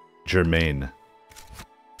Germain.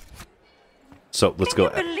 So let's go.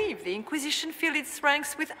 Can you believe the Inquisition filled its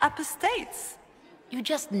ranks with apostates? You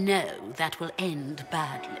just know that will end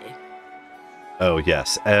badly. Oh,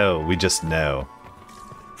 yes. Oh, we just know.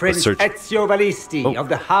 Prince Ezio Valisti of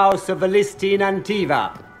the House of Valisti in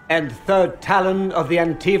Antiva, and third Talon of the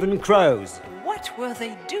Antivan Crows. What were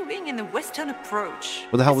they doing in the Western Approach?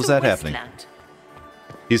 What the hell was that happening?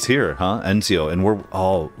 He's here, huh? Ezio, and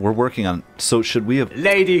we're working on... So should we have...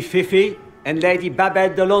 Lady Fifi and Lady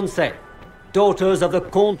Babette de Lonce, daughters of the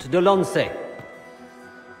Comte de Lonce.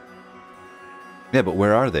 Yeah, but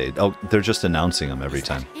where are they? Oh, they're just announcing them every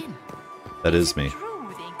time. That is me.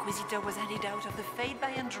 True, the Inquisitor was headed out of the Fade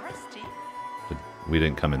by Andraste. We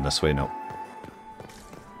didn't come in this way, no.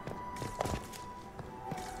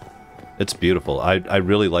 It's beautiful. I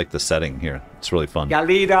really like the setting here. It's really fun.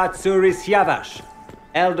 Galida Tsuris Yavash,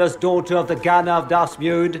 eldest daughter of the Ghana of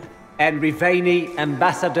Dasmud, and Riveni,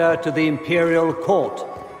 ambassador to the Imperial Court.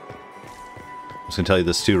 I was going to tell you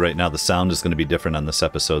this too right now. The sound is going to be different on this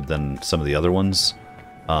episode than some of the other ones.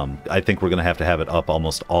 I think we're going to have it up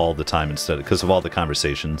almost all the time instead, because of all the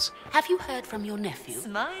conversations. Have you heard from your nephew?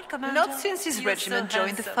 Smile, Commander. Not since his regiment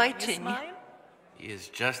joined the fighting. He is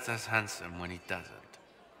just as handsome when he doesn't.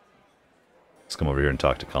 Let's come over here and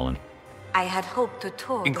talk to Cullen. I had hoped to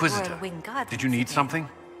tour Inquisitor, the Royal Wing Guard. Did you need something?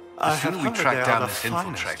 The sooner we track down this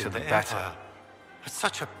infiltrator, the better. It's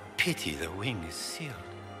such a pity the wing is sealed.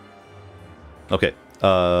 Okay,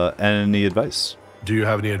 any advice? Do you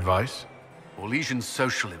have any advice? Orlesian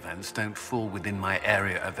social events don't fall within my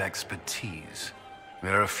area of expertise.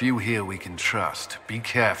 There are a few here we can trust. Be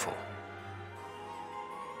careful.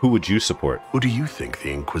 Who would you support? Who do you think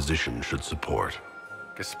the Inquisition should support?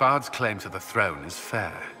 Gaspard's claim to the throne is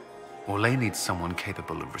fair. Orlais needs someone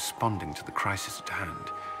capable of responding to the crisis at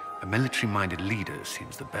hand. A military-minded leader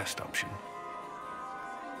seems the best option.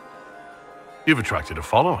 You've attracted a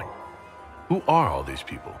following. Who are all these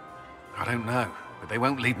people? I don't know, but they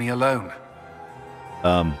won't leave me alone.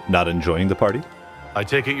 Not enjoying the party? I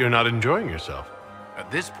take it you're not enjoying yourself. At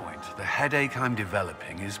this point, the headache I'm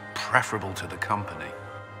developing is preferable to the company.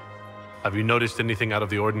 Have you noticed anything out of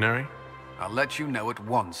the ordinary? I'll let you know at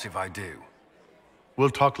once if I do. We'll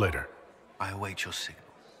talk later. I await your signal.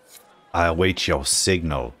 I await your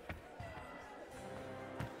signal.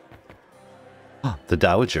 The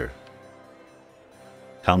Dowager.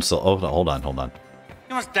 Council. Oh, hold on.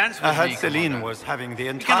 You must dance with I heard me, Celene Commander. was having the You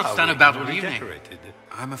entire cannot stand wing about all evening. redecorated.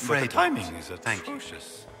 I'm But afraid the timing not. is Thank you.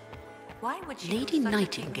 atrocious. Why would Lady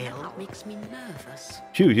Nightingale makes me nervous.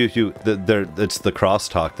 Hugh. It's the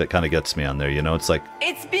crosstalk that kind of gets me on there. You know, it's like,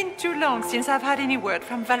 It's been too long since I've had any word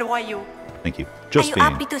from Valois. thank you, Are Josephine, you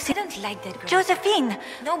happy to see? I don't like that girl. Josephine!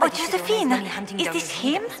 Josephine! Is this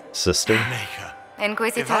him? sister.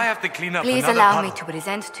 Inquisitor, If I have to clean up please another allow me puddle. to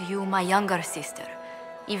present to you my younger sister,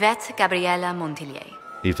 Yvette Gabriella Montillier.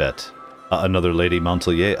 Yvette, another Lady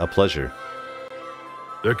Montelier. A pleasure.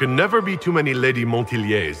 There can never be too many Lady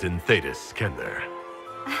Montilliers in Thetis, can there?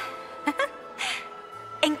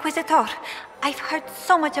 Inquisitor, I've heard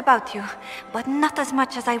so much about you, but not as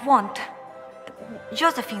much as I want.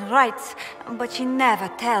 Josephine writes, but she never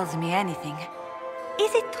tells me anything.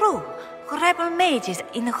 Is it true? Rebel mages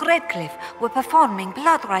in Redcliffe were performing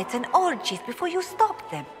blood rites and orgies before you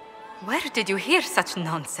stopped them. Where did you hear such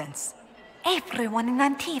nonsense? Everyone in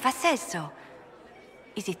Antiva says so.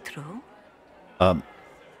 Is it true? I'm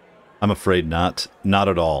afraid not. Not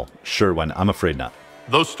at all. Sure, when I'm afraid not.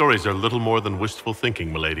 Those stories are little more than wistful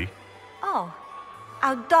thinking, milady. Oh,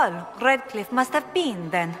 how dull Redcliffe must have been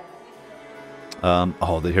then.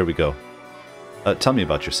 Here we go. Tell me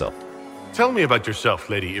about yourself. Tell me about yourself,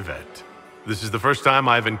 Lady Yvette. This is the first time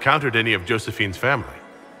I've encountered any of Josephine's family.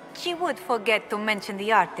 She would forget to mention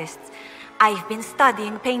the artists. I've been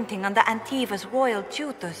studying painting under Antiva's royal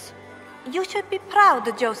tutors. You should be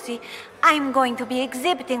proud, Josie. I'm going to be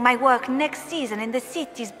exhibiting my work next season in the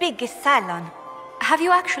city's biggest salon. Have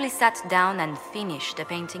you actually sat down and finished the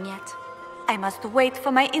painting yet? I must wait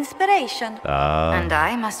for my inspiration. And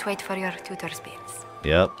I must wait for your tutor's bills.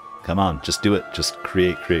 Yep. Come on, just do it. Just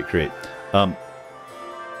create.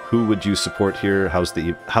 Who would you support here? How's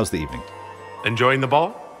the evening? Enjoying the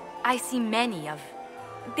ball? I see many of...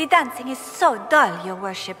 The dancing is so dull, your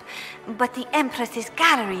worship, but the Empress's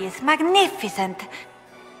gallery is magnificent.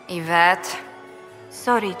 Yvette.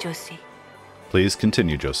 Sorry, Josie. Please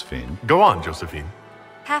continue, Josephine. Go on, Josephine.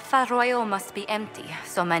 Half Royal must be empty.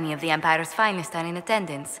 So many of the Empire's finest are in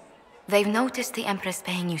attendance. They've noticed the Empress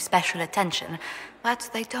paying you special attention, but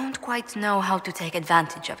they don't quite know how to take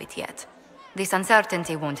advantage of it yet. This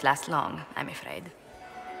uncertainty won't last long, I'm afraid.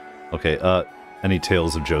 Okay, any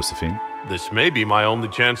tales of Josephine? This may be my only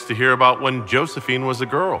chance to hear about when Josephine was a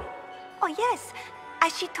girl. Oh, yes.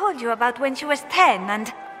 As she told you about when she was 10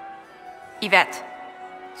 and... Yvette,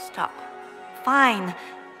 stop. Fine.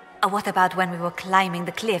 What about when we were climbing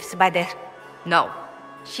the cliffs by the... No.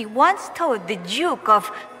 She once told the Duke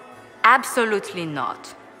of... Absolutely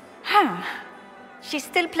not. She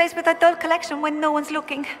still plays with her doll collection when no one's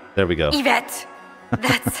looking. There we go. Yvette!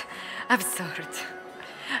 That's absurd.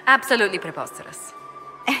 Absolutely preposterous.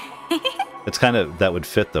 It's kind of, that would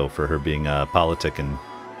fit though for her being politic and,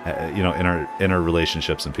 in her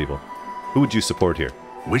relationships and people. Who would you support here?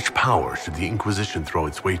 Which power should the Inquisition throw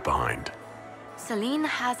its weight behind? Celene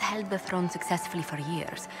has held the throne successfully for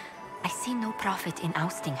years. I see no profit in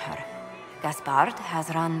ousting her. Gaspard has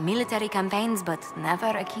run military campaigns, but never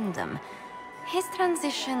a kingdom. His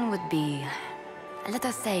transition would be, let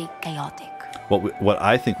us say, chaotic. What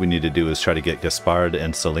I think we need to do is try to get Gaspard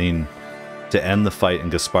and Celene to end the fight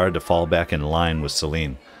and Gaspard to fall back in line with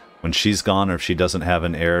Celene. When she's gone or if she doesn't have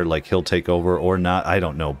an heir, like he'll take over or not, I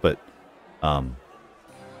don't know. But,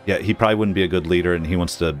 yeah, he probably wouldn't be a good leader and he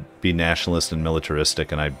wants to be nationalist and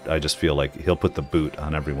militaristic and I just feel like he'll put the boot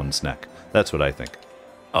on everyone's neck. That's what I think.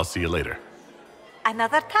 I'll see you later.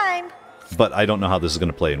 Another time. But I don't know how this is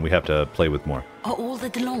going to play and we have to play with more. Are all the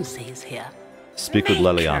Delanceys here? Speak with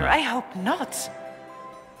Leliana. I hope not.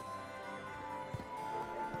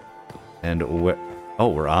 And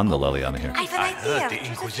we're on the Leliana here. I heard the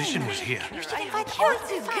Inquisition was here. You should invite all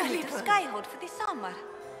the family to Skyhold for the summer.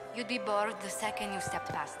 You'd be bored the second you stepped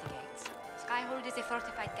past the gates. Skyhold is a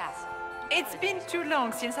fortified castle. It's been too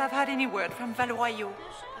long since I've had any word from Valroyo.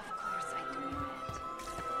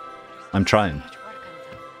 I'm trying.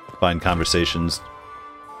 Find conversations.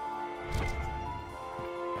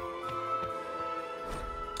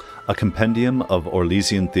 A compendium of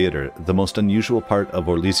Orlesian theater. The most unusual part of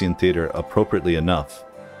Orlesian theater, appropriately enough,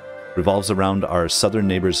 revolves around our southern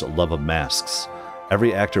neighbors' love of masks.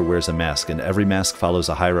 Every actor wears a mask, and every mask follows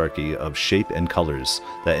a hierarchy of shape and colors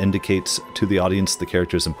that indicates to the audience the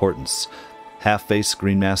character's importance. Half-face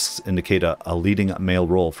green masks indicate a leading male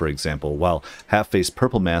role, for example, while half-face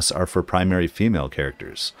purple masks are for primary female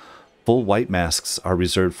characters. Full white masks are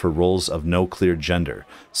reserved for roles of no clear gender,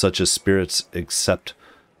 such as spirits except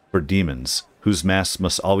for demons, whose masks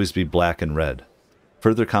must always be black and red.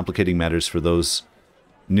 Further complicating matters for those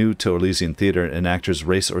new to Orlesian theater, an actor's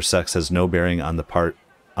race or sex has no bearing on the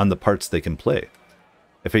parts they can play.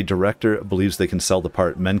 If a director believes they can sell the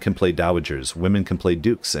part, men can play dowagers, women can play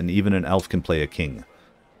dukes, and even an elf can play a king.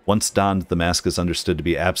 Once donned, the mask is understood to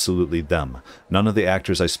be absolutely them. None of the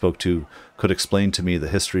actors I spoke to could explain to me the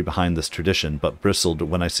history behind this tradition, but bristled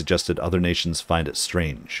when I suggested other nations find it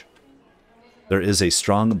strange. There is a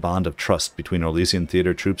strong bond of trust between Orlesian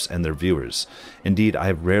theater troupes and their viewers. Indeed, I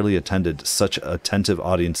have rarely attended such attentive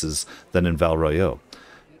audiences than in Valroyo.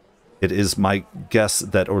 It is my guess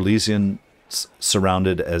that Orlesians,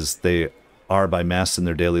 surrounded as they are by masks in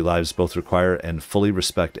their daily lives, both require and fully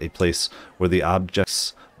respect a place where the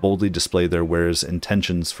objects boldly display their wearers'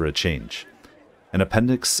 intentions for a change. An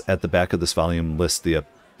appendix at the back of this volume lists the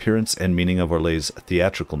appearance and meaning of Orlé's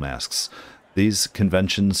theatrical masks. These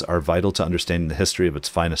conventions are vital to understanding the history of its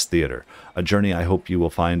finest theater, a journey I hope you will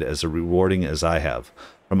find as rewarding as I have.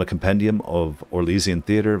 From a Compendium of Orlesian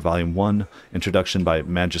Theater, Volume 1, Introduction by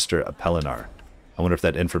Magister Apellinar. I wonder if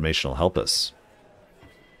that information will help us.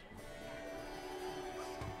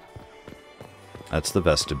 That's the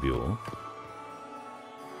vestibule.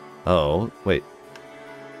 Oh, wait.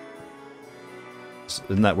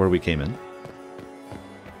 Isn't that where we came in?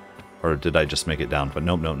 Or did I just make it down? But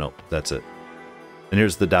nope, that's it. And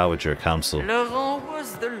here's the Dowager Council. Laurent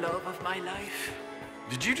was the love of my life.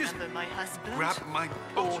 Did you just Remember my husband? grab my...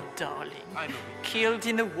 Oh, darling. Killed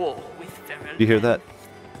in a war with feral. You hear that?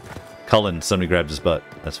 Cullen, somebody grabbed his butt.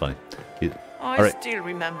 That's funny. I still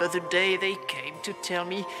remember the day they came to tell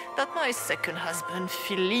me that my second husband,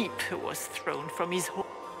 Philippe, was thrown from his home.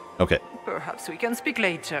 Okay. Perhaps we can speak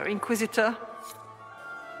later, Inquisitor.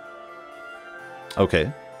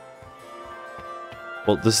 Okay.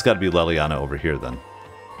 Well, this has got to be Leliana over here, then.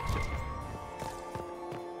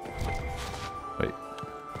 Wait.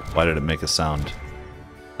 Why did it make a sound?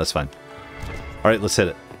 That's fine. Alright, let's hit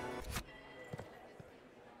it.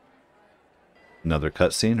 Another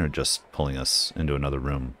cutscene, or just pulling us into another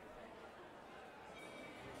room?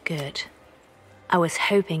 Good. I was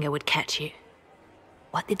hoping I would catch you.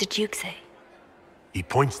 What did the Duke say? He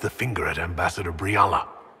points the finger at Ambassador Briala.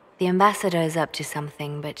 The ambassador is up to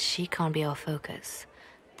something, but she can't be our focus.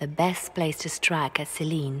 The best place to strike at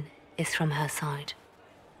Celene is from her side.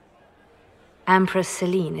 Empress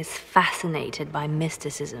Celene is fascinated by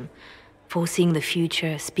mysticism, foreseeing the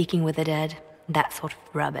future, speaking with the dead, that sort of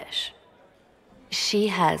rubbish. She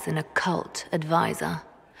has an occult advisor,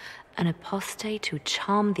 an apostate who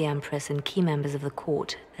charmed the Empress and key members of the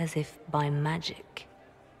court as if by magic.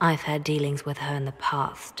 I've had dealings with her in the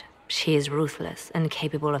past. She is ruthless and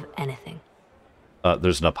capable of anything.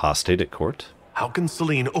 There's an apostate at court? How can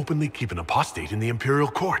Celene openly keep an apostate in the Imperial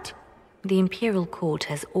Court? The Imperial Court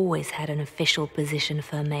has always had an official position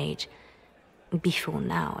for a mage. Before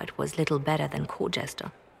now, it was little better than court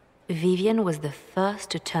jester. Vivian was the first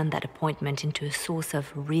to turn that appointment into a source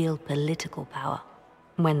of real political power.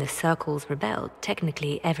 When the circles rebelled,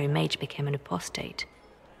 technically every mage became an apostate.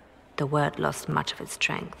 The word lost much of its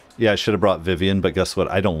strength. Yeah, I should have brought Vivian, but guess what?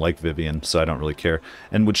 I don't like Vivian, so I don't really care.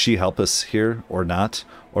 And would she help us here or not?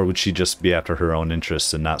 Or would she just be after her own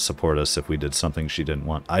interests and not support us if we did something she didn't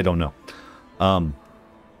want? I don't know.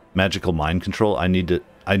 Magical mind control? I needed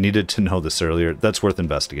to know this earlier. That's worth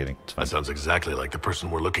investigating. That sounds exactly like the person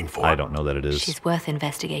we're looking for. I don't know that it is. She's worth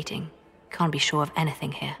investigating. Can't be sure of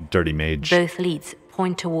anything here. Dirty mage. Both leads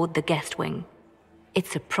point toward the guest wing.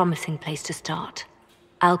 It's a promising place to start.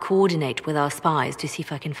 I'll coordinate with our spies to see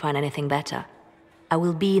if I can find anything better. I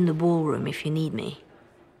will be in the ballroom if you need me.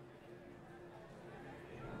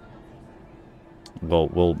 Well,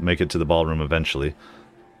 we'll make it to the ballroom eventually.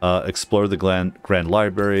 Explore the Grand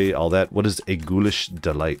Library, all that. What is a ghoulish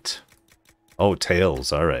delight? Oh,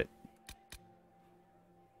 tales, alright.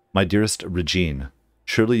 My dearest Regine,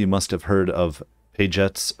 surely you must have heard of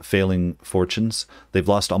Paget's failing fortunes. They've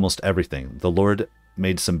lost almost everything. The Lord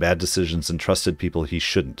made some bad decisions and trusted people he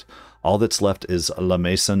shouldn't. All that's left is La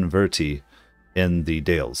Maison Verte in the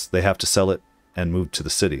Dales. They have to sell it and move to the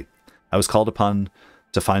city. I was called upon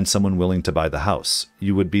to find someone willing to buy the house.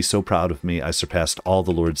 You would be so proud of me, I surpassed all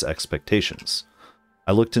the Lord's expectations.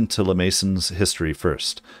 I looked into La Maison's history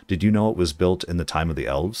first. Did you know it was built in the time of the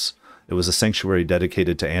elves? It was a sanctuary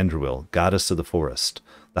dedicated to Andruil, goddess of the forest.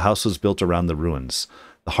 The house was built around the ruins.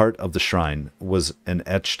 The heart of the shrine was an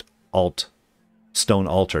etched stone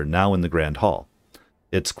altar, now in the Grand Hall.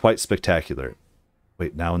 It's quite spectacular.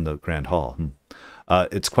 Wait, now in the Grand Hall.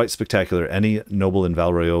 It's quite spectacular. Any noble in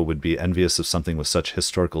Valroyo would be envious of something with such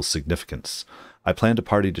historical significance. I planned a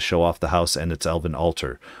party to show off the house and its elven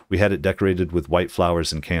altar. We had it decorated with white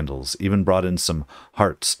flowers and candles, even brought in some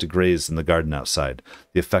harts to graze in the garden outside.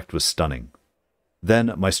 The effect was stunning.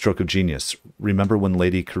 Then, my stroke of genius. Remember when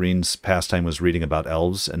Lady Karine's pastime was reading about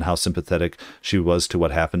elves and how sympathetic she was to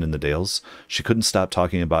what happened in the Dales? She couldn't stop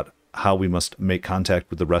talking about how we must make contact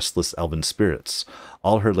with the restless elven spirits.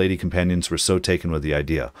 All her lady companions were so taken with the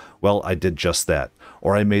idea. Well, I did just that,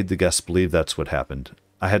 or I made the guests believe that's what happened.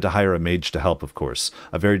 I had to hire a mage to help, of course,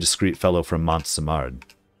 a very discreet fellow from Montsamard.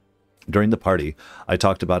 During the party, I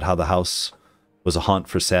talked about how the house was a haunt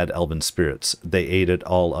for sad elven spirits. They ate it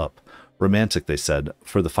all up. Romantic, they said.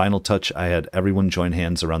 For the final touch, I had everyone join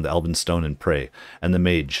hands around the elven stone and pray, and the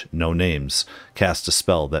mage, no names, cast a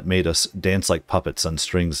spell that made us dance like puppets on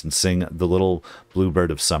strings and sing The Little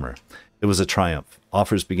Bluebird of Summer. It was a triumph.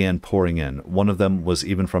 Offers began pouring in. One of them was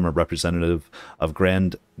even from a representative of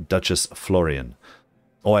Grand Duchess Florian.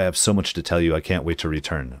 Oh, I have so much to tell you, I can't wait to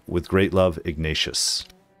return. With great love, Ignatius.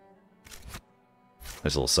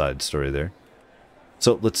 Nice little side story there.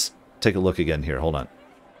 So let's take a look again here. Hold on.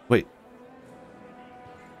 Wait.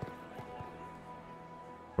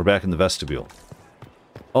 We're back in the vestibule.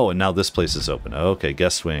 Oh, and now this place is open. Okay,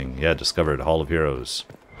 guest wing. Yeah, discovered Hall of Heroes.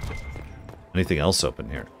 Anything else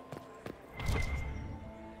open here?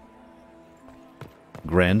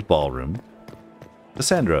 Grand Ballroom.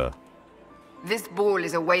 Cassandra. This ball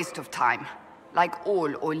is a waste of time, like all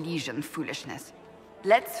Orlesian foolishness.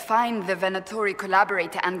 Let's find the Venatori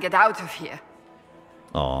collaborator and get out of here.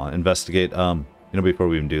 Aw, investigate. Before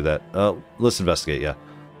we even do that, let's investigate, yeah.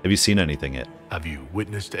 Have you seen anything yet? Have you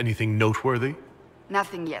witnessed anything noteworthy?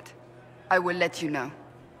 Nothing yet. I will let you know.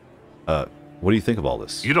 What do you think of all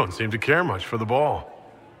this? You don't seem to care much for the ball.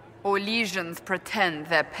 Orlesians pretend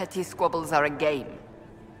their petty squabbles are a game.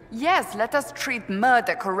 Yes, let us treat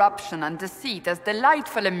murder, corruption, and deceit as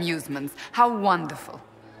delightful amusements. How wonderful.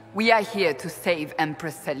 We are here to save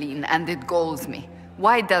Empress Celene, and it galls me.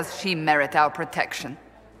 Why does she merit our protection?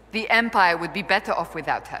 The Empire would be better off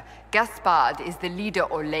without her. Gaspard is the leader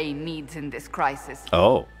Orlais needs in this crisis.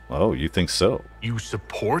 Oh, you think so? You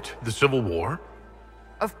support the Civil War?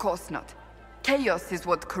 Of course not. Chaos is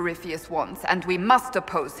what Courteous wants, and we must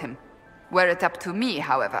oppose him. Were it up to me,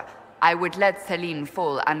 however, I would let Celene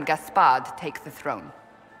fall and Gaspard take the throne.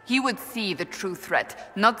 He would see the true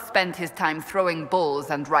threat, not spend his time throwing balls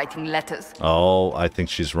and writing letters. Oh, I think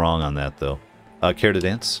she's wrong on that, though. Care to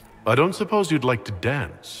dance? I don't suppose you'd like to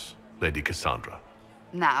dance, Lady Cassandra.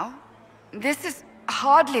 Now? This is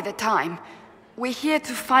hardly the time. We're here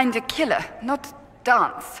to find a killer, not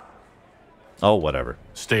dance. Oh, whatever.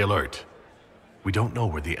 Stay alert. We don't know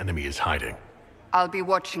where the enemy is hiding. I'll be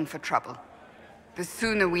watching for trouble. The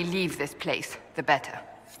sooner we leave this place, the better.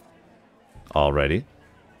 Alrighty.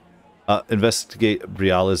 Investigate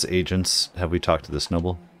Briala's agents. Have we talked to this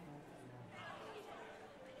noble?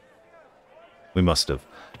 We must have.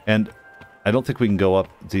 And I don't think we can go up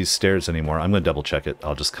these stairs anymore. I'm going to double check it.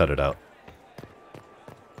 I'll just cut it out.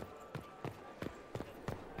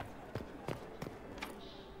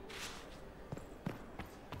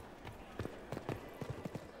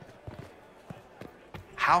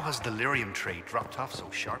 How has the lyrium trade dropped off so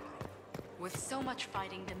sharply? With so much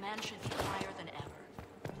fighting, demand should be higher than ever.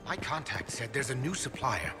 My contact said there's a new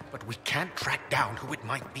supplier, but we can't track down who it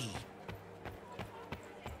might be.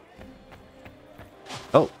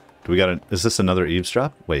 Oh, do we got an... Is this another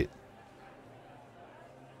eavesdrop? Wait.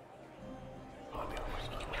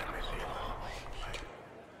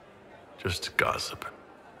 Just gossip.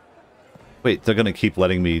 Wait, they're going to keep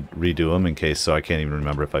letting me redo them in case, so I can't even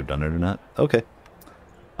remember if I've done it or not? Okay.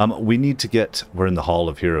 We need to get... We're in the Hall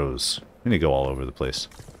of Heroes. We need to go all over the place.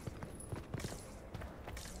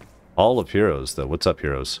 Hall of Heroes, though. What's up,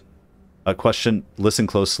 heroes? Question... Listen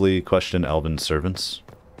closely. Question Elven servants.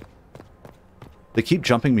 They keep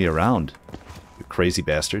jumping me around. You crazy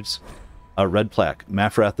bastards. Red plaque.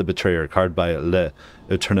 Mafrath the Betrayer, carved by Le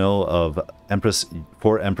Eternal of Empress...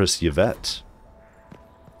 For Empress Yvette.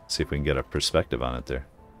 See if we can get a perspective on it there.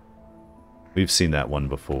 We've seen that one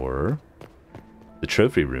before. The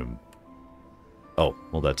trophy room. Oh,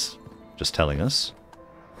 well, that's just telling us.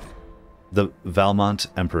 The Valmont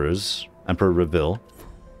Emperors, Emperor Reville,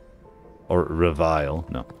 or Revile.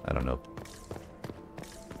 No, I don't know.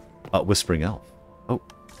 Whispering Elf. Oh.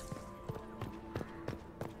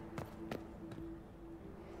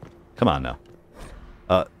 Come on now.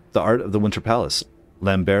 The Art of the Winter Palace.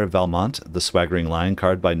 Lambert Valmont, The Swaggering Lion,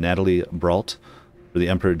 card by Natalie Brault for the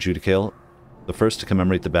Emperor Judicale, the first to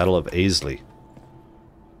commemorate the Battle of Aisley.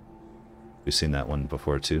 We've seen that one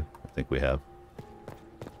before too. I think we have.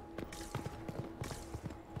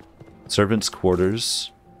 Servants'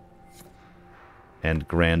 quarters and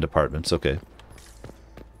grand apartments. Okay.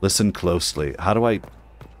 Listen closely. How do I...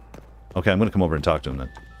 Okay, I'm going to come over and talk to them then.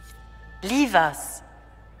 Leave us.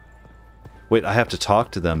 Wait, I have to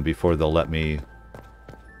talk to them before they'll let me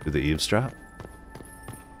do the eavesdrop?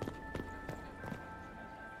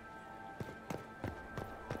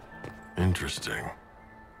 Interesting.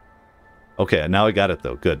 Okay, now I got it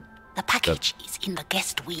though. Good. The package is in the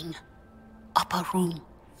guest wing. Upper room.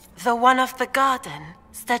 The one of the garden.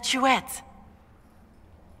 Statuette.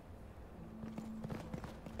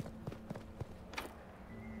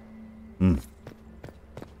 Hmm.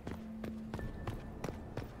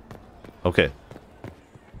 Okay.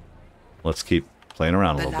 Let's keep playing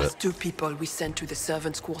around a little bit. The last 2 people we sent to the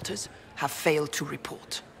servants' quarters have failed to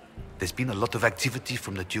report. There's been a lot of activity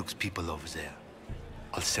from the Duke's people over there.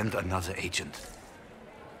 I'll send another agent.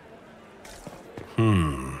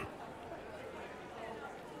 Hmm.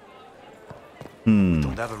 We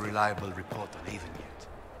don't have a reliable report on Haven yet.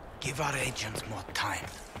 Give our agents more time.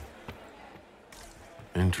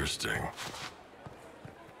 Interesting.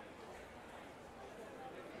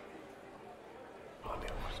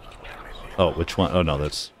 Oh, which one? Oh, no,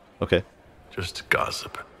 that's... Okay. Just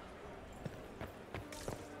gossip.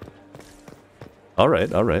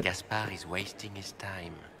 Alright, alright. Gaspar is wasting his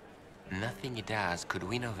time. Nothing he does could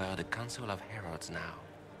win over the Council of Heralds now.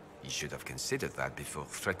 He should have considered that before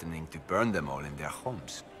threatening to burn them all in their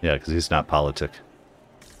homes. Yeah, because he's not politic.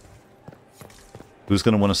 Who's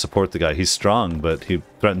going to want to support the guy? He's strong, but he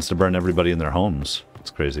threatens to burn everybody in their homes.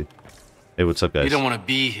 It's crazy. Hey, what's up, guys? You don't want to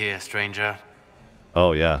be here, stranger.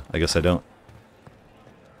 Oh, yeah. I guess I don't.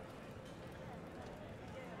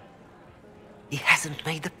 He hasn't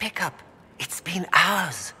made the pickup. It's been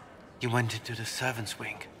hours. You went into the servants'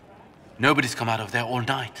 wing. Nobody's come out of there all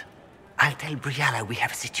night. I'll tell Briala we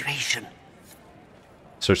have a situation.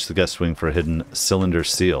 Search the guest wing for a hidden cylinder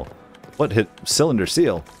seal. What hit cylinder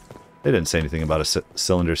seal? They didn't say anything about a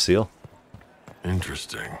cylinder seal.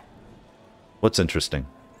 Interesting. What's interesting?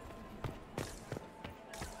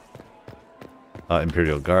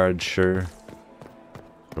 Imperial Guard, sure.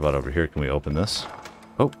 What about over here? Can we open this?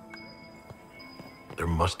 Oh. There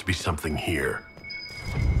must be something here.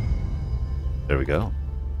 There we go.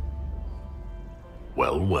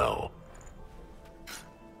 Well, well.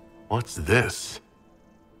 What's this?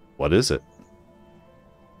 What is it?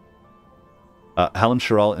 Hallam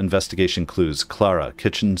Chiral investigation clues. Clara,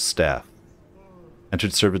 kitchen staff.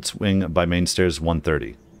 Entered servants' wing by main stairs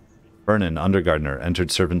 130. Vernon, undergardener,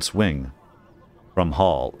 entered servants' wing from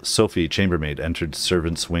hall. Sophie, chambermaid, entered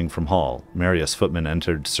servants' wing from hall. Marius, footman,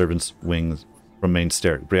 entered servants' wing from main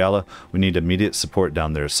stair. Briala, we need immediate support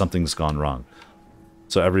down there. Something's gone wrong.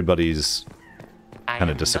 So everybody's kind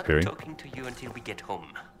of disappearing. I'm not talking to you until we get home.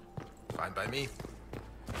 Fine by me.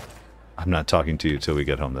 I'm not talking to you till we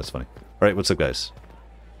get home. That's funny. All right, what's up, guys?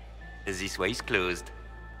 This way is closed.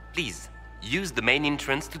 Please, use the main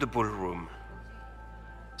entrance to the ballroom.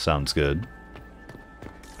 Sounds good.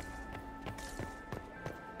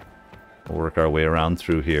 We'll work our way around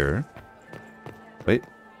through here. Wait.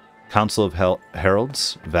 Council of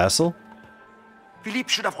Heralds? Vassal? Philippe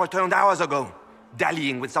should have returned hours ago,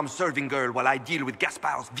 dallying with some serving girl while I deal with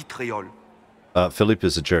Gaspar's vitriol. Philippe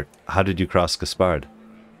is a jerk. How did you cross Gaspard?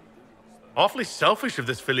 Awfully selfish of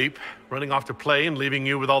this Philippe, running off to play and leaving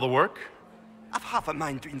you with all the work. I've half a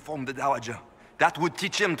mind to inform the Dowager. That would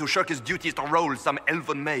teach him to shirk his duties to roll some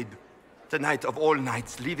elven maid. Tonight of all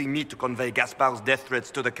nights, leaving me to convey Gaspar's death threats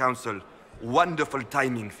to the Council. Wonderful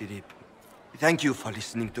timing, Philippe. Thank you for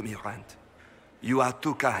listening to me rant. You are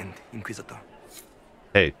too kind, Inquisitor.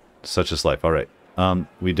 Hey, such is life. All right.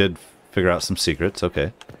 We did figure out some secrets.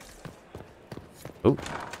 Okay. Oh,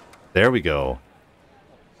 there we go.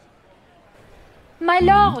 My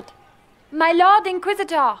lord! My lord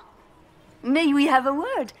Inquisitor! May we have a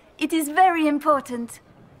word? It is very important.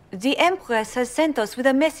 The Empress has sent us with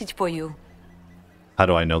a message for you. How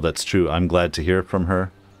do I know that's true? I'm glad to hear from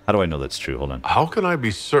her. How do I know that's true? Hold on. How can I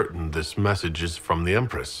be certain this message is from the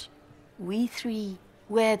Empress? We three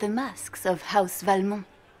wear the masks of House Valmont.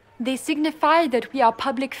 They signify that we are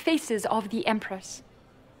public faces of the Empress.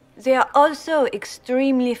 They are also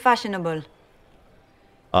extremely fashionable.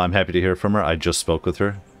 I'm happy to hear from her. I just spoke with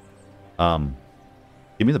her.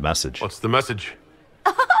 Give me the message. What's the message?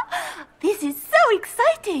 This is so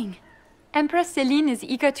exciting! Empress Celene is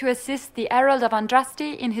eager to assist the Herald of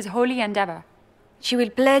Andraste in his holy endeavor. She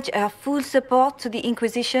will pledge her full support to the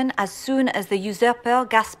Inquisition as soon as the usurper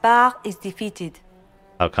Gaspard is defeated.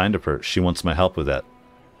 How kind of her. She wants my help with that.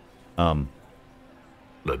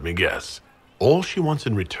 Let me guess. All she wants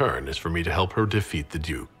in return is for me to help her defeat the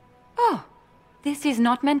Duke. Oh, this is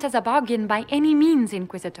not meant as a bargain by any means,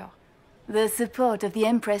 Inquisitor. The support of the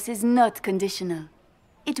Empress is not conditional.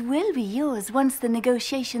 It will be yours once the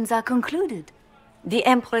negotiations are concluded. The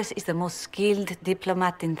Empress is the most skilled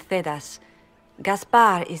diplomat in Thedas.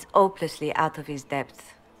 Gaspard is hopelessly out of his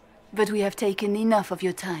depth. But we have taken enough of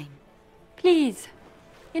your time. Please,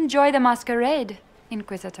 enjoy the masquerade,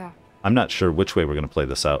 Inquisitor. I'm not sure which way we're going to play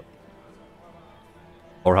this out.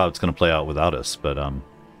 Or how it's going to play out without us, but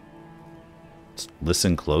let's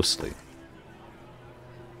listen closely.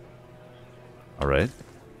 Alright.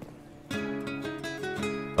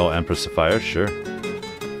 Oh, Empress of Fire, sure.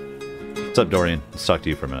 What's up, Dorian? Let's talk to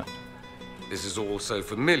you for a minute. This is all so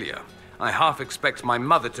familiar. I half expect my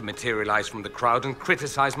mother to materialize from the crowd and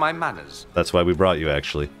criticize my manners. That's why we brought you,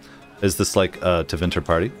 actually. Is this like a Tevinter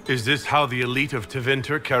party? Is this how the elite of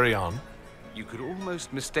Tevinter carry on? You could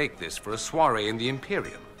almost mistake this for a soiree in the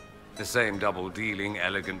Imperium. The same double-dealing,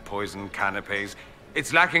 elegant poison canapes.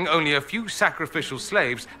 It's lacking only a few sacrificial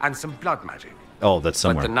slaves and some blood magic. Oh, that's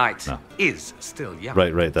somewhere. But the night No. is still young.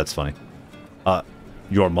 Right, that's funny.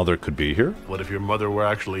 Your mother could be here? What if your mother were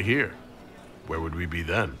actually here? Where would we be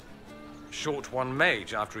then? Short one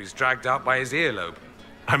mage after he's dragged out by his earlobe.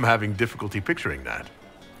 I'm having difficulty picturing that.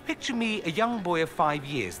 Picture me a young boy of 5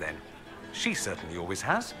 years then. She certainly always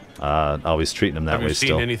has. Always treating him that Have way you seen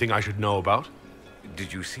still. anything I should know about?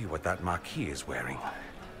 Did you see what that Marquis is wearing?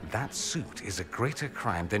 That suit is a greater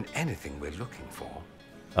crime than anything we're looking for.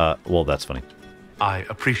 Well, that's funny. I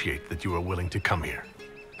appreciate that you are willing to come here.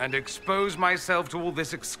 And expose myself to all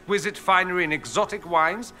this exquisite finery and exotic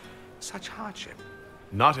wines? Such hardship.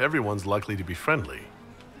 Not everyone's likely to be friendly.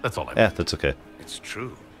 That's all I Yeah, that's okay. It's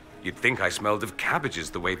true. You'd think I smelled of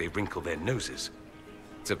cabbages the way they wrinkle their noses.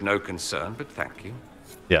 It's of no concern, but thank you.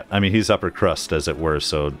 Yeah, I mean, he's upper crust, as it were,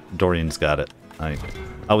 so Dorian's got it. I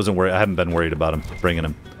wasn't worried. I haven't been worried about him, bringing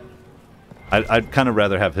him. I'd kind of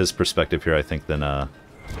rather have his perspective here, I think, than,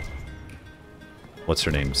 what's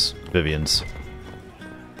her name's? Vivian's.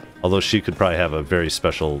 Although she could probably have a very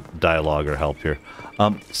special dialogue or help here.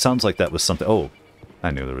 Sounds like that was something... Oh,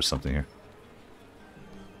 I knew there was something here.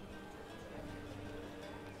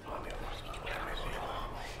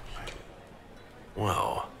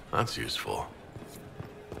 Well, that's useful.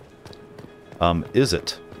 Is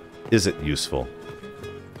it? Is it useful?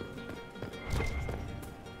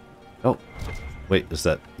 Oh, wait,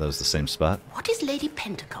 that was the same spot? What is Lady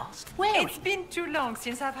Pentecost? Well, it's been too long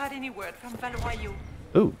since I've had any word from Valroyou.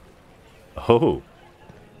 Ooh. Oh.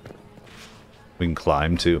 We can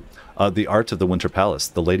climb, too. The Art of the Winter Palace,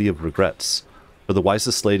 the Lady of Regrets. For the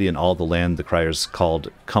wisest lady in all the land, the criers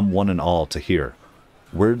called, "Come one and all to hear."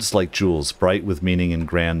 Words like jewels, bright with meaning and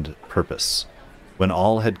grand purpose. When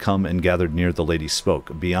all had come and gathered near, the lady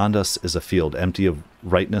spoke. Beyond us is a field empty of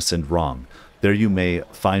rightness and wrong. There you may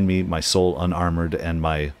find me, my soul unarmored, and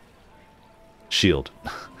my shield.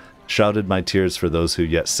 Shrouded my tears for those who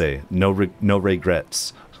yet say, no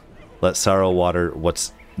regrets. Let sorrow water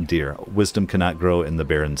what's dear. Wisdom cannot grow in the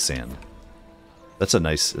barren sand. That's a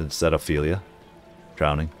nice... Is that Ophelia?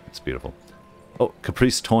 Drowning? It's beautiful. Oh,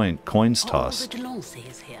 Caprice coins tossed. Oh, the Delancey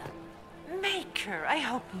is here. Maker, I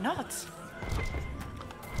hope not.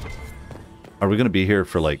 Are we going to be here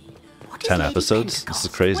for like 10 episodes? This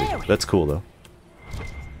is crazy. That's cool, though.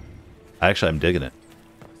 Actually, I'm digging it.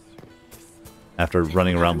 After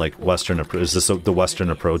running around like Western... Is this the Western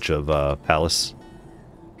approach of Palace?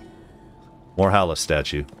 More Hala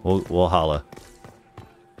statue. We'll Hala.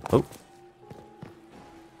 Oh.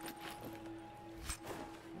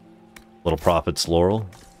 Little Prophet's Laurel,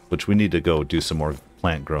 which we need to go do some more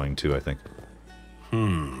plant growing too, I think.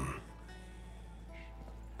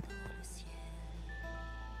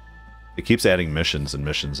 It keeps adding missions and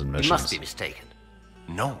missions and missions. You must be mistaken.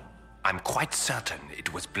 No, I'm quite certain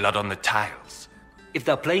it was blood on the tiles. If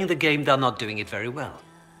they're playing the game, they're not doing it very well.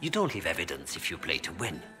 You don't leave evidence if you play to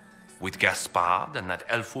win. With Gaspard and that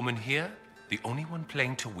elf woman here, the only one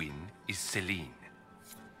playing to win is Celene.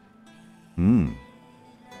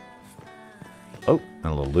 Oh, and a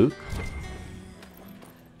little loot.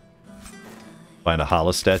 Find a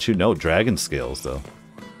hollow statue? No, dragon scales, though.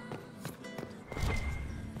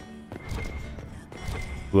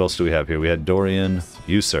 Who else do we have here? We had Dorian.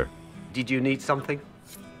 You, sir. Did you need something?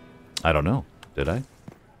 I don't know. Did I?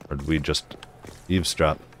 Or did we just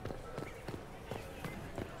eavesdrop?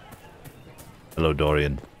 Hello,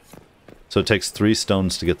 Dorian. So it takes 3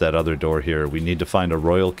 stones to get that other door here. We need to find a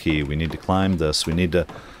royal key. We need to climb this. We need to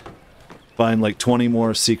find like 20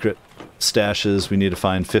 more secret stashes. We need to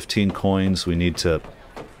find 15 coins. We need to...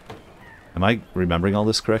 Am I remembering all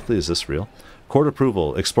this correctly? Is this real? Court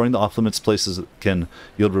approval. Exploring the off-limits places can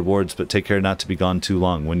yield rewards, but take care not to be gone too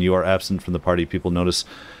long. When you are absent from the party, people notice,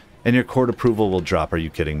 and your court approval will drop. Are you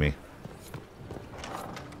kidding me?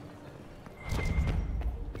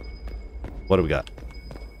 What do we got?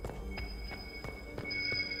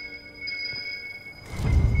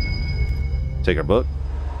 Take our book.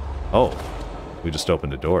 Oh, we just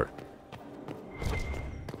opened a door.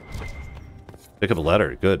 Pick up a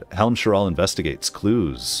letter. Good. Helm Chiral investigates.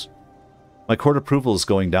 Clues. My court approval is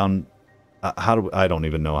going down. I don't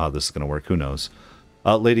even know how this is going to work. Who knows?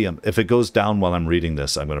 Lady M, if it goes down while I'm reading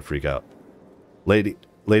this, I'm going to freak out. Lady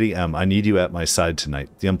M, I need you at my side tonight.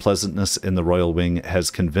 The unpleasantness in the royal wing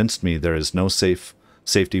has convinced me there is no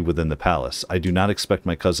safety within the palace. I do not expect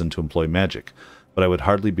my cousin to employ magic, but I would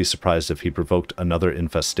hardly be surprised if he provoked another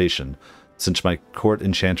infestation. Since my court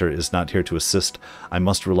enchanter is not here to assist, I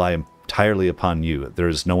must rely entirely upon you. There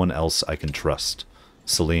is no one else I can trust.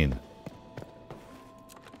 Celene.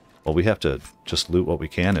 Well, we have to just loot what we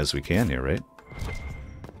can as we can here, right?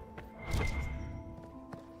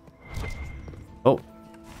 Oh.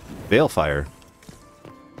 Balefire.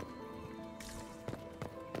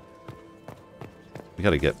 We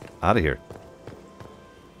gotta get out of here.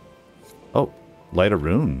 Oh. Light a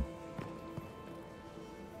rune.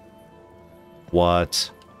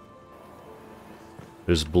 What?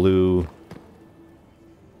 There's blue.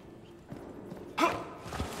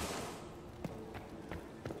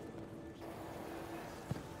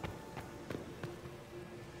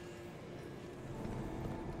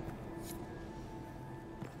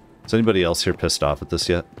 Is anybody else here pissed off at this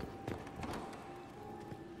yet?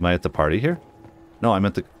 Am I at the party here? No, I'm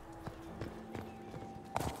at the...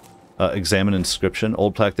 examine inscription.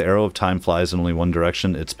 Old plaque, the arrow of time flies in only one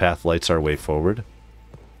direction. Its path lights our way forward.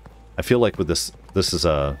 I feel like with this is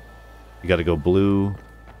a... You gotta go blue.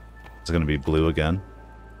 Is it gonna be blue again?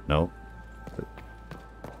 No.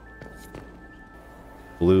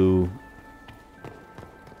 Blue.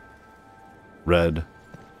 Red.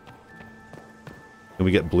 Can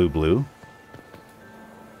we get blue, blue?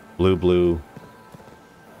 Blue, blue.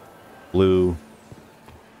 Blue.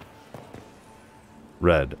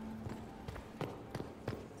 Red.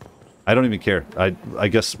 I don't even care. I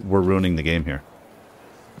guess we're ruining the game here.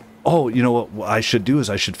 Oh, you know what I should do is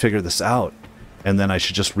I should figure this out. And then I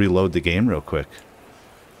should just reload the game real quick.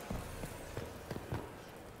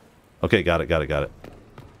 Okay, got it.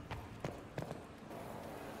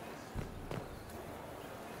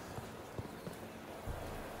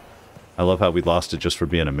 I love how we lost it just for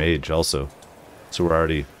being a mage also. So we're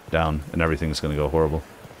already down and everything's going to go horrible.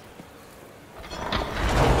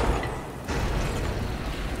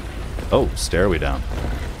 Oh, stairway down.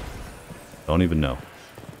 Don't even know.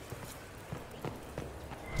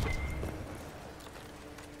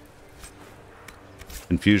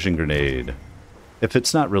 Infusion grenade. If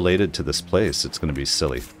it's not related to this place, it's going to be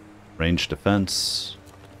silly. Range defense.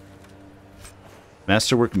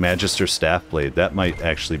 Masterwork Magister Staff Blade. That might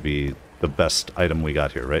actually be the best item we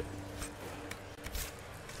got here, right?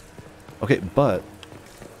 Okay, but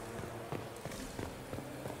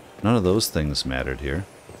none of those things mattered here.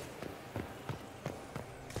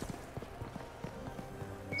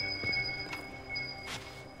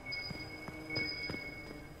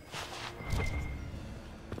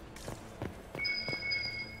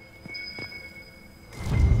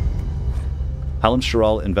 Helm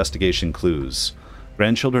Chiral investigation clues.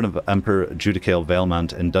 Grandchildren of Emperor Judicale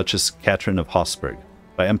Valmont and Duchess Catherine of Haussburg,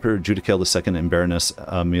 by Emperor Judicale II and Baroness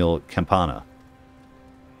Emile Campana.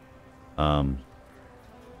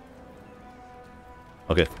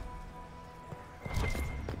 Okay.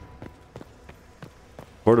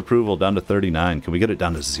 Court approval down to 39. Can we get it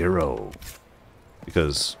down to 0?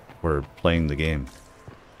 Because we're playing the game.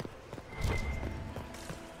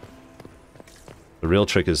 The real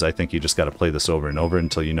trick is, I think you just got to play this over and over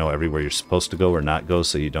until you know everywhere you're supposed to go or not go,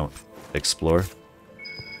 so you don't explore.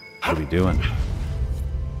 What are we doing?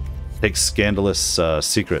 Take scandalous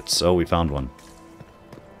secrets. Oh, we found one.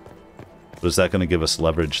 But is that going to give us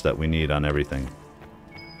leverage that we need on everything?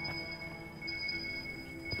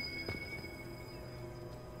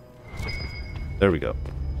 There we go.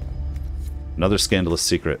 Another scandalous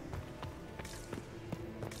secret.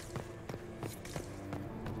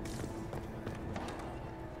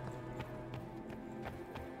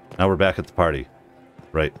 Now we're back at the party.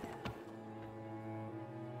 Right.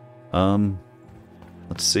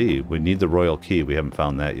 Let's see. We need the royal key. We haven't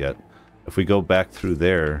found that yet. If we go back through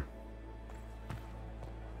there...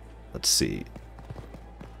 Let's see.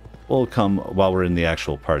 We'll come while we're in the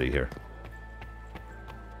actual party here.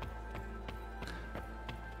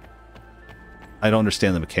 I don't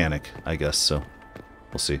understand the mechanic, I guess, so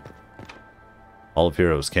we'll see. Hall of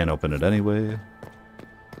Heroes can't open it anyway.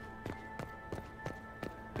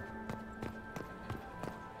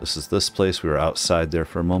 This is this place. We were outside there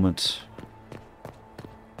for a moment.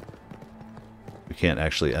 We can't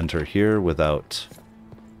actually enter here without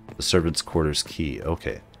the servants' quarters key.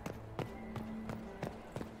 Okay.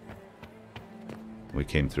 We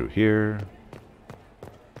came through here.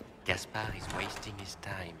 Gaspard is wasting his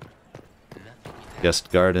time.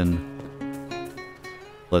 Guest garden.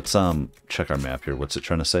 Let's check our map here. What's it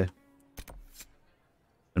trying to say?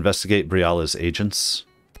 Investigate Briala's agents.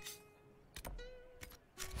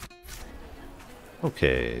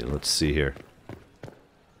 Okay, let's see here.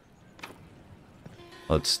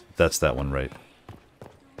 That's that one, right?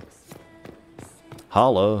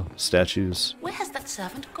 Holla, statues. Where has that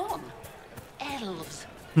servant gone? Elves.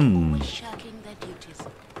 Always shirking their duties.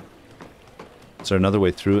 Is there another way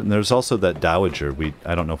through it? And there's also that dowager.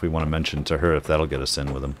 I don't know if we want to mention to her if that'll get us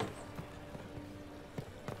in with him.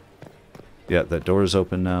 Yeah, that door is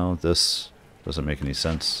open now. This doesn't make any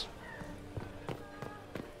sense.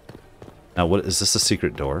 Now, what is this? A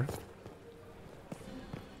secret door?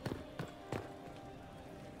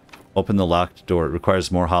 Open the locked door. It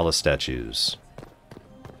requires more Hala statues.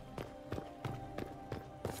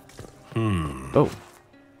 Oh.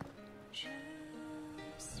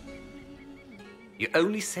 You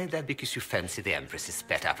only say that because you fancy the Empress's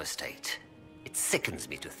sped up estate. It sickens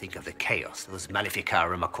me to think of the chaos those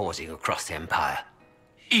Maleficarum are causing across the Empire.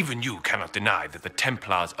 Even you cannot deny that the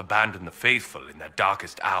Templars abandoned the faithful in their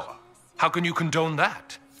darkest hour. How can you condone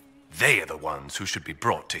that? They are the ones who should be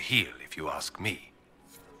brought to heel, if you ask me.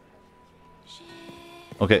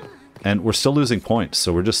 Okay, and we're still losing points,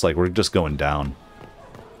 so we're just going down.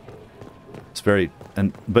 It's very...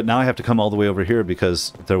 But now I have to come all the way over here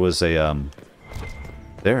because there was a,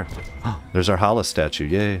 there. There's our Hala statue,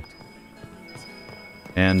 yay.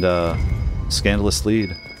 And, scandalous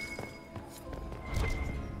lead.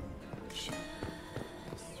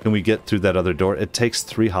 Can we get through that other door? It takes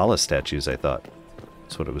 3 Hala statues, I thought.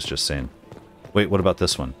 That's what it was just saying. Wait, what about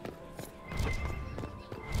this one?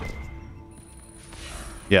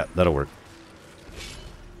 Yeah, that'll work.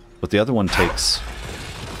 But the other one takes...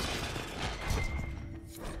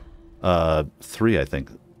 3, I think.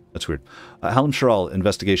 That's weird. Hallam Sharal,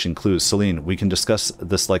 investigation clues. Celene, we can discuss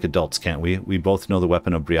this like adults, can't we? We both know the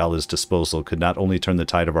weapon of Briala's disposal could not only turn the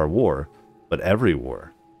tide of our war, but every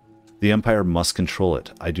war. The Empire must control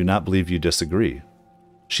it. I do not believe you disagree.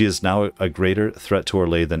 She is now a greater threat to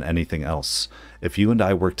Orlais than anything else. If you and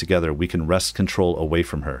I work together, we can wrest control away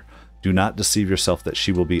from her. Do not deceive yourself that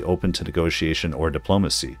she will be open to negotiation or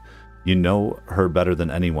diplomacy. You know her better than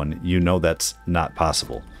anyone. You know that's not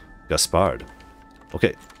possible. Gaspard.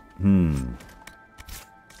 Okay.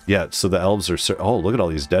 Yeah, so the elves are... Oh, look at all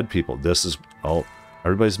these dead people. This is... Oh,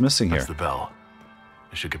 everybody's missing here. That's the bell.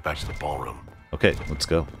 I should get back to the ballroom. Okay, let's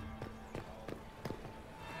go.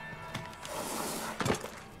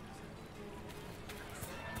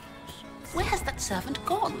 Where has that servant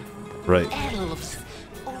gone? Right. Elves.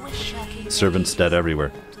 Always shirking. Servants dead everywhere.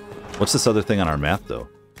 What's this other thing on our map, though?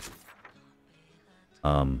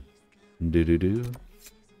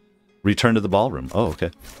 Return to the ballroom. Oh,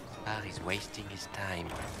 okay. He's wasting his time.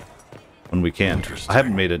 When we can. I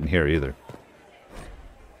haven't made it in here either.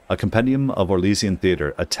 A compendium of Orlesian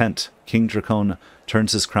theater. A tent. King Dracon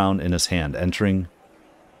turns his crown in his hand.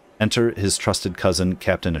 Enter his trusted cousin,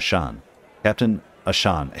 Captain Ashan. Captain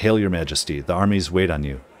Ashan, hail your majesty. The armies wait on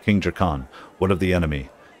you. King Dracon, what of the enemy?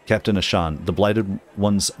 Captain Ashan, the blighted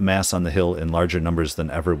ones mass on the hill in larger numbers than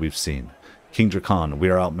ever we've seen. King Dracon, we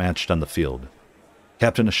are outmatched on the field.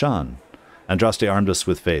 Captain Ashan, Andraste armed us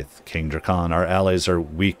with faith. King Dracon, our allies are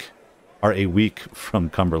a week from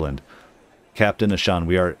Cumberland. Captain Ashan,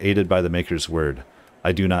 we are aided by the Maker's word.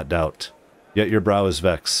 I do not doubt. Yet your brow is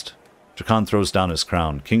vexed. Dracon throws down his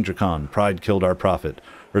crown. King Dracon, pride killed our prophet.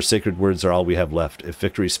 Her sacred words are all we have left. If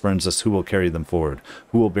victory spurns us, who will carry them forward?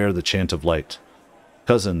 Who will bear the chant of light?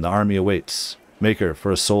 Cousin, the army awaits. Maker,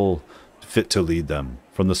 for a soul fit to lead them.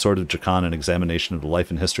 From the Sword of Dracon, an examination of the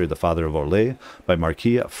life and history of the father of Orlais by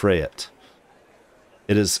Marquis Freyet.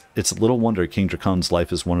 It's little wonder King Dracon's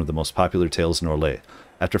life is one of the most popular tales in Orlais.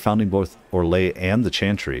 After founding both Orlais and the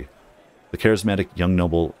Chantry, the charismatic young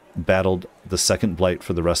noble battled the second blight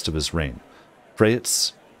for the rest of his reign.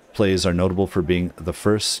 Freyet's plays are notable for being the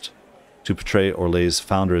first to portray Orlais'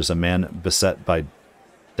 founder as a man beset by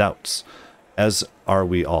doubts, as are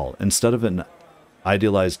we all. Instead of an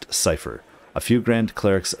idealized cipher, a few grand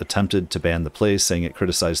clerics attempted to ban the play, saying it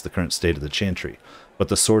criticized the current state of the Chantry, but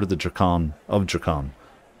the Sword of the Drakon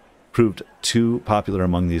proved too popular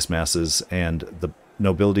among these masses and the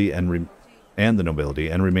nobility and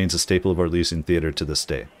remains a staple of Orlesian theater to this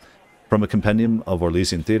day. From a compendium of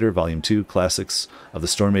Orlesian theater, Volume 2, Classics of the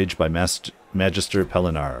Storm Age by Magister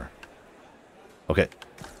Pellinar. Okay.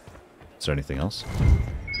 Is there anything else?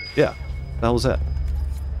 Yeah. The hell was that?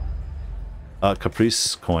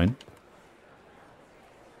 Caprice coin.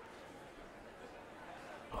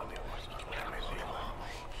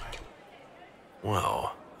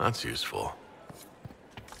 Well, that's useful.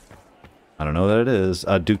 I don't know what that is.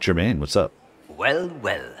 Duke Germain, what's up? Well,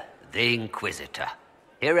 well, the Inquisitor.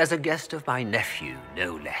 Here as a guest of my nephew,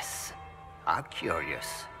 no less. How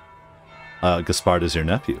curious. Gaspard is your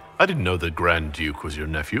nephew. I didn't know the Grand Duke was your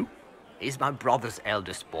nephew. He's my brother's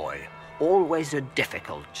eldest boy. Always a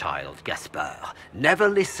difficult child, Gaspard. Never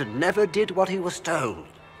listened, never did what he was told.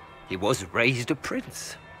 He was raised a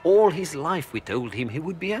prince. All his life we told him he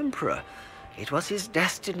would be emperor. It was his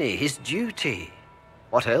destiny, his duty.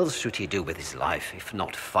 What else should he do with his life if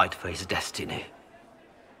not fight for his destiny?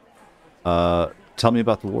 Tell me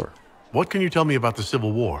about the war. What can you tell me about the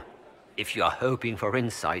Civil War? If you are hoping for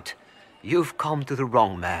insight, you've come to the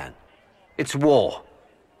wrong man. It's war.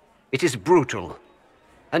 It is brutal,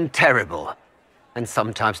 and terrible, and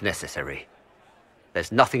sometimes necessary.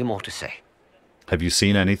 There's nothing more to say. Have you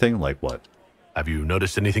seen anything? Like what? Have you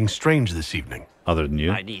noticed anything strange this evening? Other than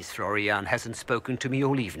you? My niece Florian hasn't spoken to me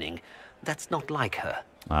all evening. That's not like her.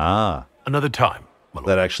 Ah. Another time.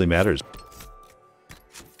 That actually matters.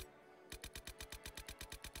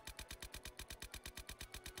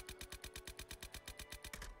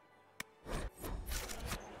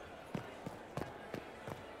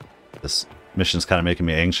 This mission's kind of making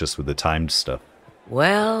me anxious with the timed stuff.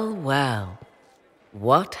 Well, well.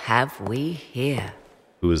 What have we here?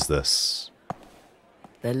 Who is this?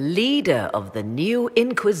 The leader of the new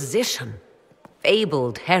Inquisition.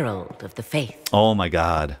 Fabled herald of the faith. Oh my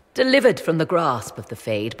god. Delivered from the grasp of the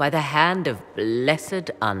Fade by the hand of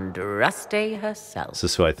blessed Andraste herself. Is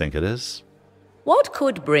this who I think it is? What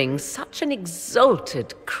could bring such an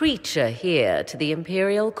exalted creature here to the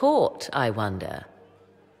Imperial Court, I wonder?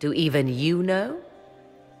 Do even you know?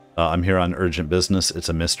 I'm here on urgent business. It's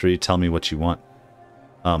a mystery. Tell me what you want.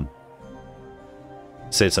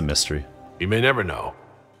 Say it's a mystery. You may never know.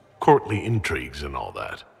 Courtly intrigues and all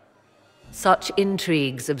that. Such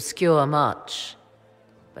intrigues obscure much,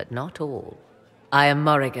 but not all. I am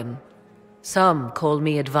Morrigan. Some call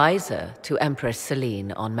me advisor to Empress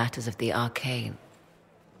Celene on matters of the arcane.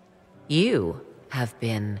 You have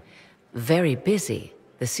been very busy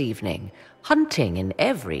this evening, hunting in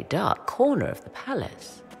every dark corner of the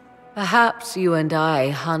palace. Perhaps you and I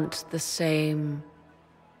hunt the same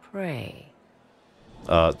prey.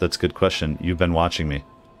 That's a good question. You've been watching me.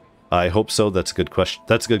 I hope so. That's a good question.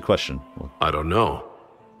 That's a good question. I don't know.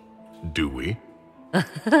 Do we?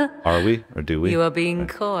 Are we, or do we? You are being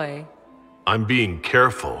coy. I'm being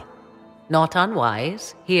careful. Not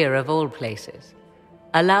unwise, here of all places.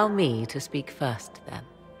 Allow me to speak first, then.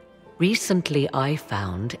 Recently I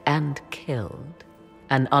found and killed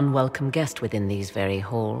an unwelcome guest within these very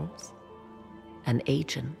halls. An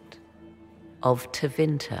agent of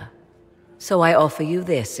Tevinter. So I offer you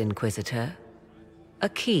this, Inquisitor. A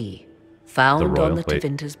key found on the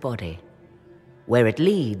Tevinter's body. Where it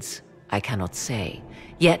leads, I cannot say.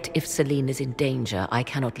 Yet if Celene is in danger, I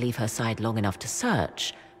cannot leave her side long enough to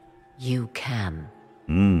search. You can.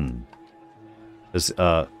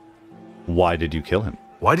 Why did you kill him?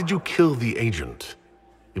 Why did you kill the agent?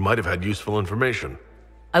 You might have had useful information.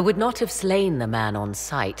 I would not have slain the man on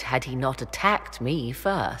sight had he not attacked me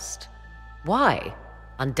first. Why?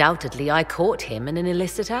 Undoubtedly I caught him in an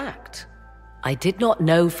illicit act. I did not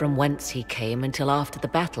know from whence he came until after the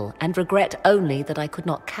battle, and regret only that I could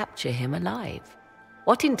not capture him alive.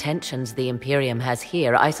 What intentions the Imperium has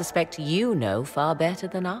here, I suspect you know far better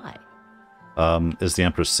than I. Is the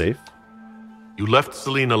Empress safe? You left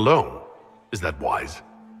Celene alone. Is that wise?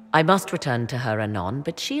 I must return to her anon,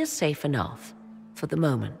 but she is safe enough, for the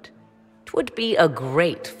moment. 'Twould be a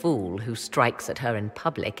great fool who strikes at her in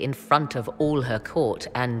public in front of all her court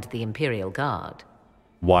and the Imperial Guard.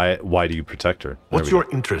 Why do you protect her? What's your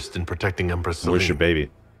interest in protecting Empress Celene? Where's your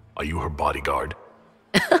baby? Are you her bodyguard?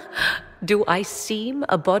 Do I seem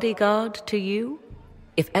a bodyguard to you?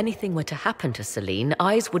 If anything were to happen to Celene,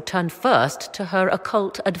 eyes would turn first to her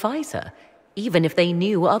occult advisor, even if they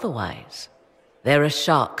knew otherwise. There are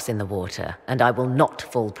sharks in the water, and I will not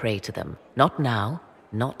fall prey to them. Not now,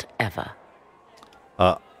 not ever.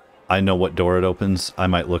 I know what door it opens. I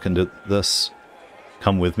might look into this.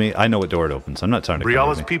 Come with me. I know what door it opens. I'm not trying to come with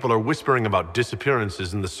Briala's me. people are whispering about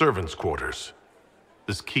disappearances in the servants' quarters.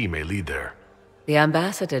 This key may lead there. The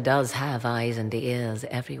ambassador does have eyes and ears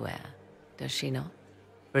everywhere, does she not?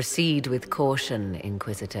 Proceed with caution,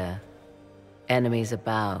 Inquisitor. Enemies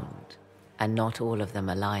abound, and not all of them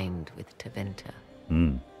aligned with Tevinter.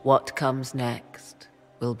 What comes next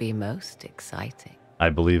will be most exciting. I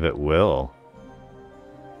believe it will.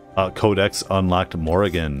 Codex unlocked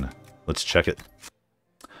Morrigan. Let's check it.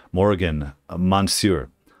 Morrigan, Monsieur.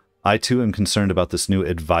 I too am concerned about this new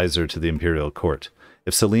advisor to the Imperial Court.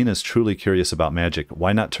 If Celene is truly curious about magic,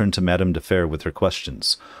 why not turn to Madame de Fer with her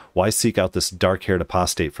questions? Why seek out this dark-haired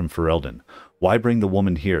apostate from Ferelden? Why bring the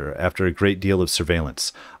woman here, after a great deal of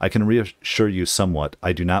surveillance? I can reassure you somewhat,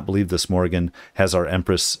 I do not believe this Morrigan has our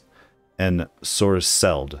Empress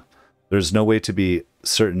ensorcelled. There is no way to be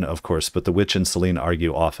certain, of course, but the witch and Celene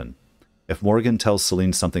argue often. If Morrigan tells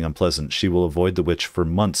Celene something unpleasant, she will avoid the witch for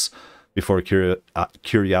months before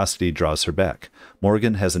curiosity draws her back.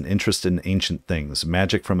 Morrigan has an interest in ancient things,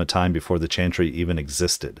 magic from a time before the Chantry even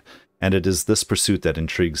existed, and it is this pursuit that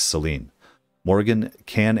intrigues Celene. Morrigan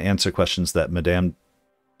can answer questions that Madame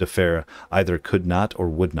de Fer either could not or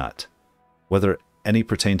would not. Whether any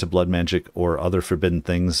pertain to blood magic or other forbidden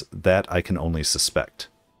things, that I can only suspect.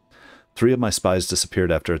 3 of my spies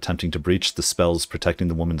disappeared after attempting to breach the spells protecting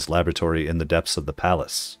the woman's laboratory in the depths of the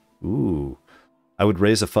palace. Ooh. I would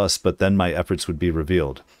raise a fuss, but then my efforts would be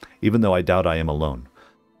revealed, even though I doubt I am alone.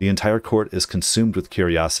 The entire court is consumed with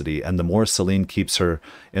curiosity, and the more Celene keeps her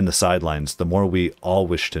in the sidelines, the more we all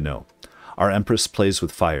wish to know. Our Empress plays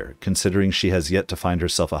with fire, considering she has yet to find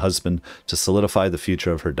herself a husband to solidify the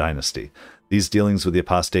future of her dynasty. These dealings with the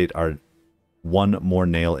apostate are one more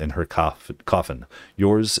nail in her coffin.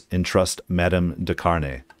 Yours in trust, Madame de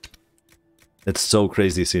Carne. It's so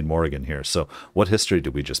crazy seeing Morrigan here. So what history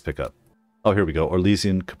did we just pick up? Oh, here we go.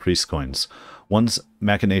 Orlesian Caprice coins. One's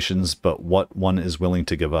machinations, but what one is willing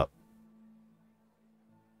to give up.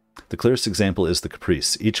 The clearest example is the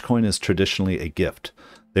Caprice. Each coin is traditionally a gift.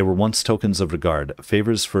 They were once tokens of regard,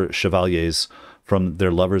 favors for chevaliers from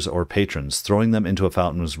their lovers or patrons. Throwing them into a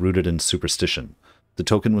fountain was rooted in superstition. The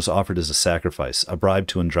token was offered as a sacrifice, a bribe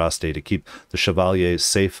to Andraste to keep the chevalier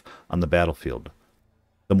safe on the battlefield.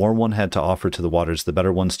 The more one had to offer to the waters, the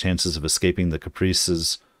better one's chances of escaping the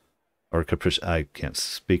caprices, or I can't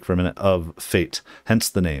speak for a minute, of fate, hence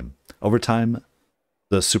the name. Over time,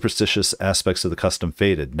 the superstitious aspects of the custom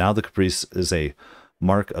faded. Now the caprice is a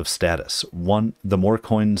mark of status. The more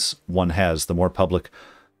coins one has, the more public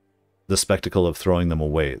the spectacle of throwing them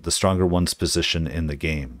away, the stronger one's position in the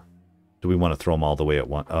game. Do we want to throw them all the way at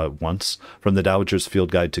once? From the Dowager's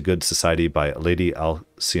Field Guide to Good Society by Lady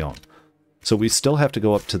Alcyone. So we still have to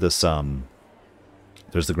go up to this,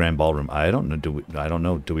 there's the Grand Ballroom. I don't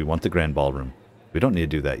know. Do we want the Grand Ballroom? We don't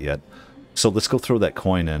need to do that yet. So let's go throw that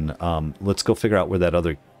coin in. Let's go figure out where that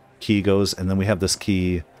other key goes. And then we have this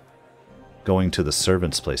key going to the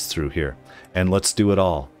servant's place through here. And let's do it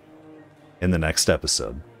all in the next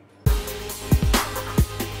episode.